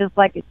Paris, which is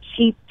like a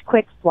cheap,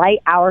 quick flight,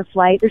 hour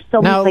flight. There's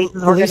so many places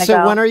we're going to go.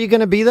 Lisa, when are you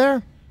going to be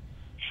there?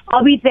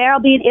 I'll be there.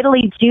 I'll be in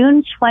Italy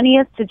June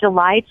 20th to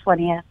July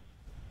 20th.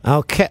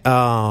 Okay.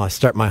 I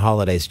start my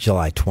holidays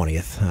July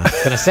 20th. I was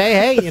going to say,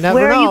 hey, you never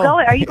know. Where are you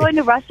going? Are you going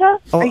to Russia?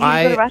 Are you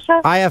going to go to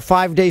Russia? I have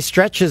 5-day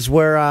stretches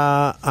where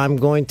I'm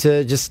going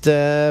to just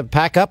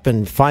pack up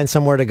and find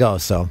somewhere to go.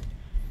 So,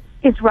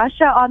 is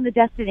Russia on the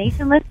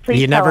destination list?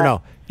 Please you never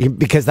know,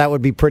 because that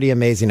would be pretty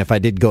amazing if I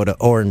did go to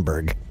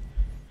Orenburg.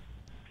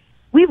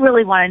 We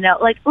really want to know.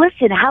 Like,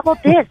 listen, how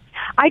about this?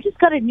 I just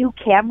got a new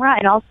camera,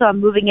 and also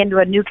I'm moving into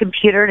a new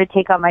computer to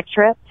take on my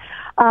trip.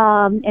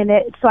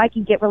 So I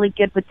can get really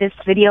good with this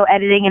video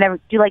editing and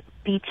do like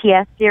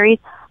BTS series.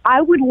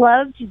 I would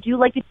love to do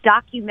like a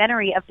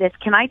documentary of this.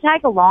 Can I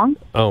tag along?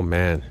 Oh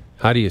man,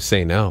 how do you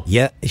say no?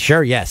 Yeah,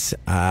 sure, yes,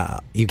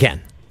 you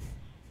can.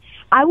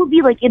 I would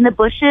be like in the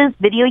bushes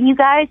videoing you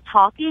guys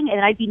talking, and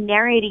I'd be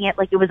narrating it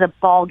like it was a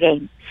ball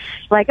game.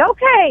 Like,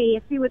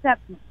 okay, see what's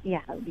happening.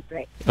 Yeah, that would be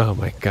great. Oh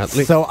my God.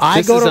 So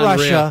I go to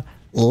Russia,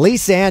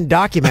 Lisa Ann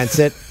documents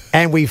it,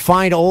 and we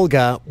find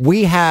Olga.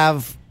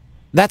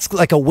 That's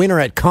like a winner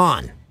at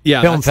Cannes.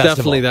 Yeah, Film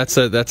Festival.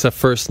 Definitely that's a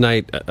first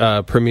night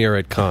premiere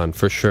at Cannes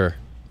for sure.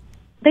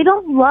 They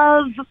don't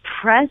love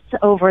press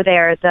over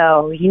there,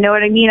 though. You know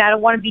what I mean? I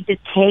don't want to be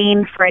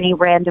detained for any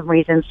random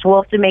reason, so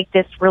we'll have to make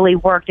this really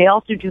work. They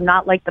also do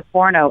not like the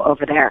porno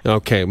over there.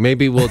 Okay,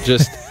 maybe we'll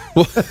just...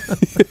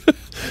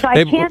 So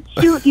I can't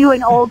shoot you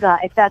and Olga,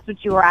 if that's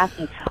what you were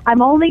asking.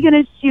 I'm only going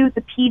to shoot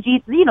the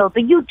PG, the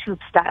YouTube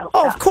style stuff.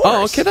 Oh, of course.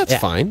 Oh, okay, that's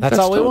fine. That's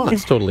all we want.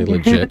 That's totally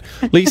legit.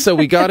 Lisa,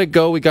 we got to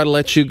go. We got to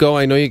let you go.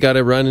 I know you got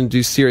to run and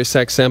do Sirius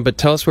XM, but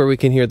tell us where we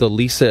can hear the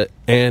Lisa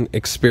Ann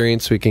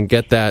experience. We can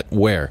get that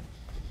where?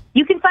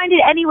 You can find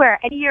it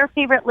anywhere, any of your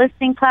favorite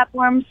listening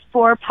platforms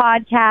for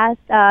podcasts.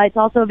 It's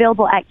also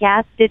available at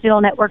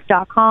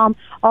gasdigitalnetwork.com.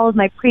 All of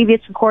my previous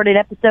recorded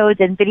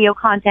episodes and video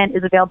content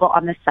is available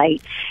on the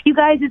site. You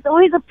guys, it's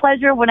always a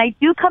pleasure. When I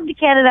do come to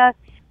Canada,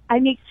 I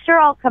make sure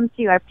I'll come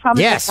to you. I promise.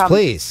 Yes, I promise.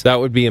 please.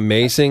 That would be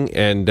amazing,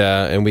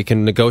 and we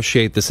can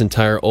negotiate this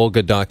entire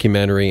Olga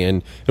documentary,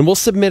 and we'll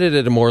submit it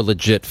at a more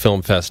legit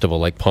film festival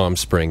like Palm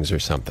Springs or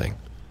something.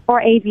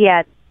 Or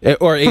AVN.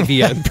 Or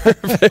AVN.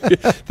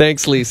 Perfect.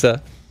 Thanks,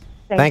 Lisa.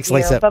 Thanks,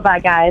 Lisa. Bye-bye,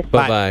 guys.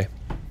 Bye-bye.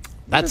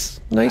 That's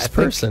a nice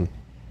person.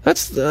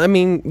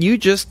 You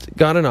just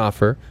got an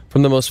offer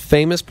from the most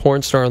famous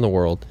porn star in the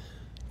world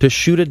to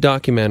shoot a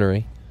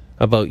documentary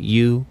about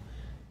you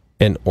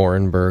and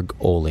Orenburg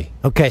Ole.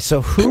 Okay,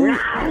 so who,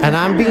 and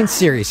I'm being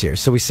serious here,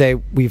 so we say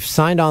we've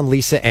signed on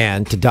Lisa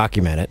Ann to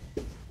document it.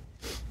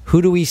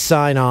 Who do we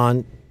sign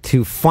on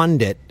to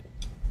fund it?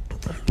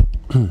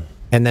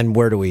 And then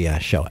where do we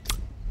show it?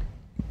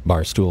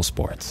 Barstool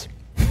Sports.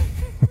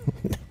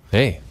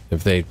 Hey,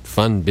 if they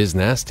fund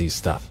BizNasty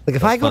stuff. Like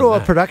if I go to a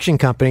production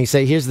company,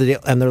 say, here's the deal,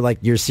 and they're like,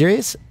 you're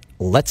serious?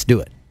 Let's do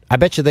it. I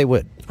bet you they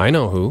would. I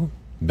know who.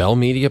 Bell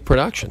Media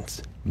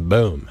Productions.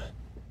 Boom.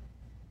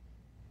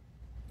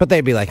 But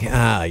they'd be like,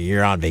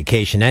 you're on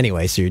vacation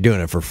anyway, so you're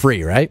doing it for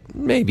free, right?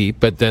 Maybe,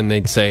 but then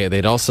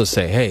they'd also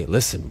say, hey,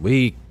 listen,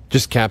 we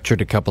just captured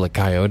a couple of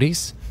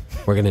coyotes.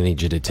 We're going to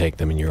need you to take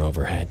them in your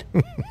overhead.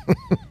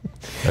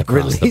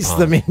 Release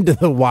them into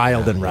the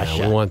wild in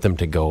Russia. We want them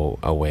to go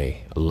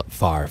away,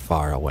 far,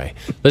 far away.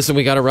 Listen,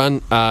 we got to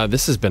run.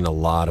 This has been a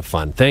lot of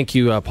fun. Thank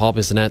you, Paul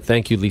Bissonette.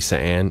 Thank you, Lisa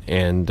Ann.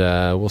 And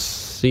we'll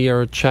see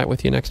or chat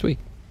with you next week.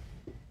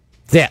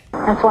 Yeah.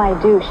 That's why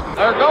I douche.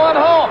 They're going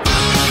home.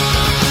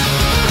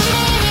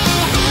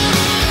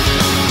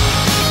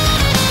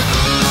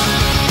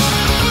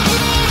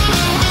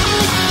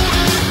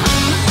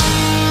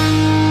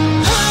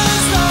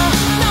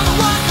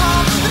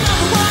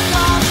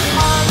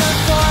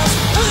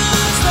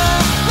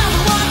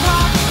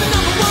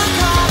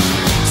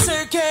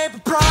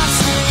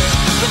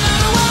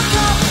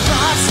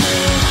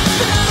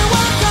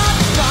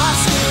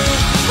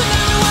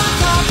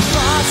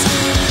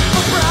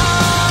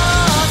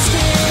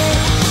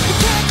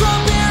 Can't go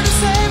beer to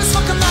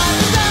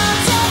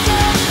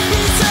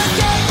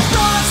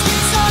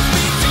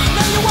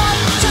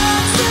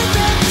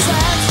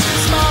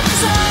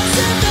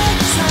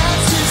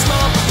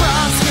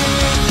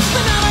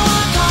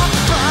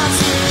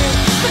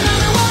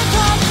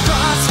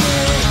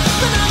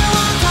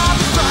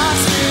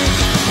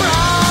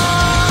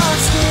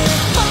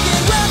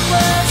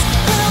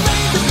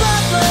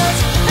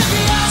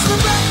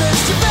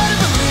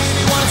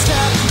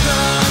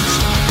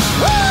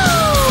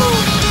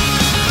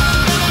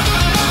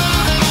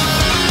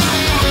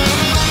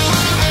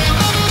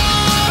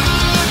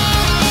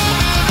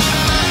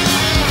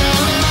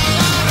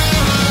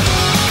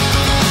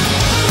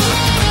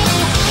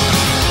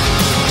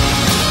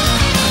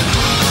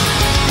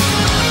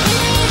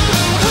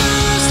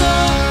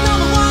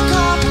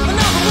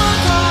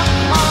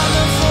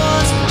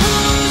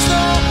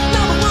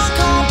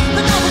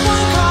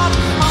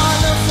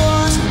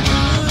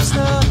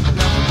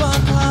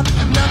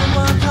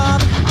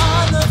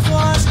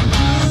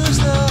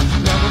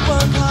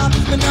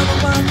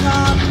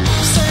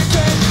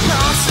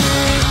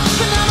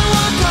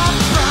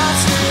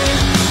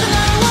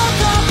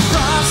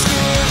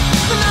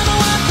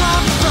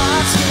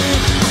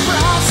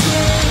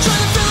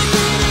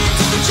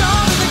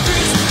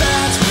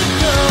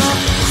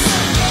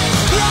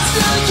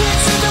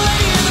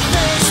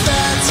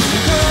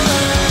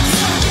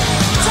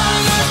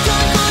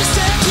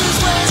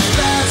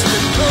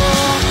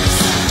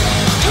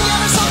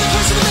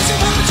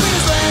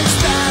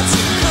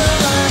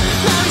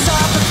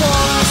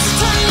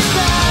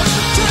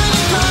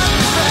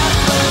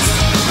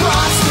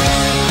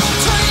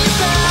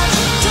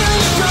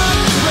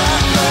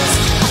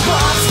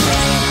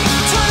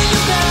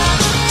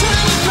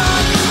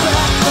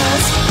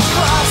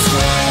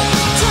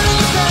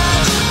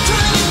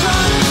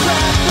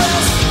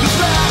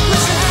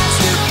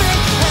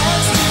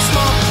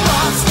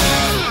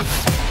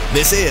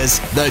This is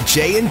the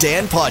Jay and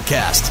Dan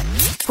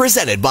Podcast,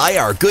 presented by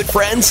our good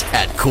friends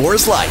at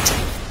Coors Light.